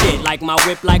 Watch it, like my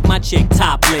whip, like my chick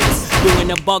topless. Doing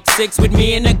a $1.6 with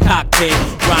me in the cockpit.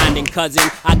 Grinding,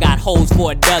 cousin, I got hoes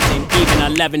for a dozen.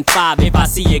 Even 11.5, if I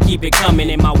see you, keep it coming.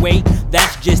 In my weight,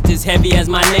 that's just as heavy as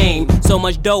my name. So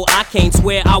much dough, I can't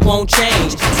swear I won't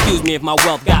change. Excuse me if my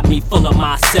wealth got me full of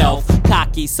myself.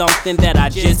 Cocky, something that I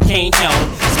just can't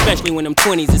help. Especially when them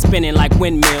 20s is spinning like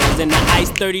windmills. And the ice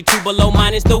 32 below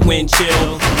minus the wind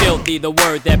chill. Filthy, the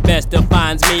word that best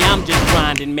defines me. I'm just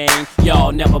grinding, man.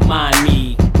 Y'all never mind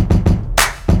me.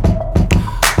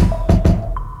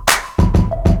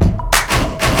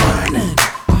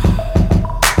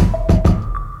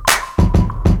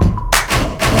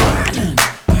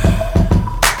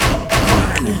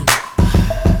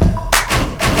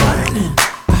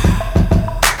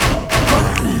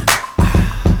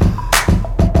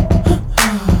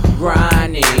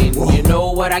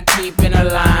 What I keep in a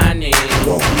line in.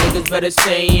 Niggas better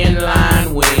stay in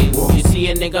line when you see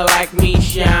a nigga like me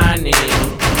shining.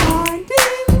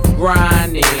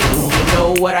 Grinding. You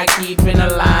know what I keep in a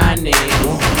line in.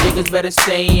 Niggas better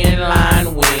stay in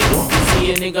line when you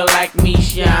see a nigga like me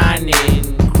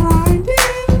shining.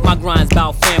 My grind's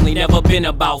about family, never been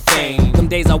about fame. Them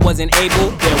days I wasn't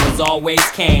able, there was always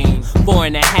Kane.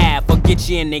 4.5 will get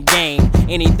you in the game.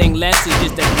 Anything less is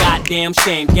just a goddamn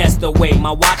shame. Guess the way,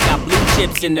 my watch got blue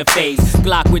chips in the face.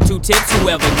 Glock with 2 tips,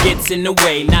 whoever gets in the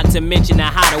way. Not to mention the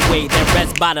hideaway that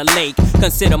rests by the lake.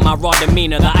 Consider my raw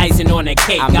demeanor the icing on the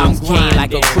cake. I'm grinding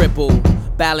like a cripple.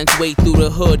 Balance way through the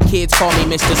hood, kids call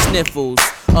me Mr. Sniffles.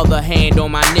 Other hand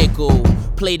on my nickel,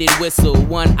 plated whistle.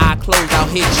 One eye closed, I'll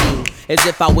hit you. As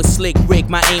if I was Slick Rick,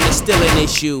 my aim is still an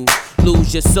issue.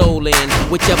 Lose your soul in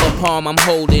whichever palm I'm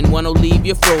holding. One'll leave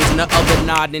you frozen, the other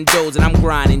nodding and dozing. I'm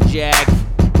grinding, Jack.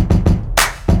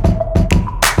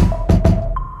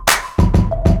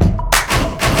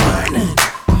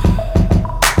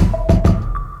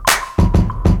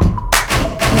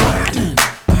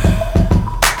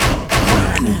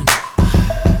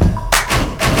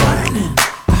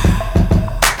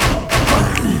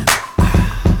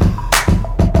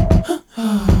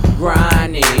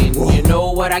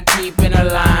 What I keep in a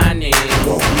line in.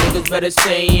 Niggas better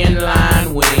stay in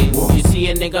line when you see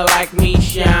a nigga like me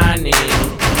shining.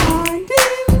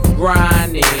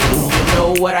 Grinding. You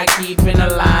know what I keep in a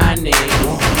line in.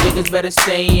 Niggas better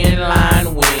stay in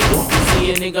line when you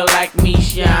see a nigga like me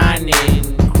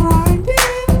shining.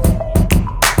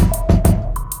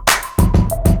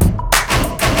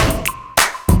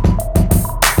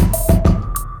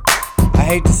 I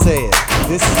hate to say it,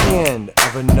 this is the end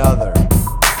of another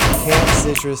Camp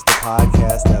Citrus, the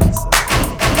podcast episode.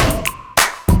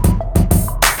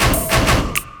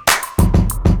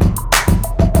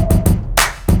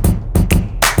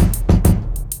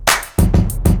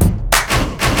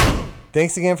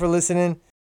 Thanks again for listening.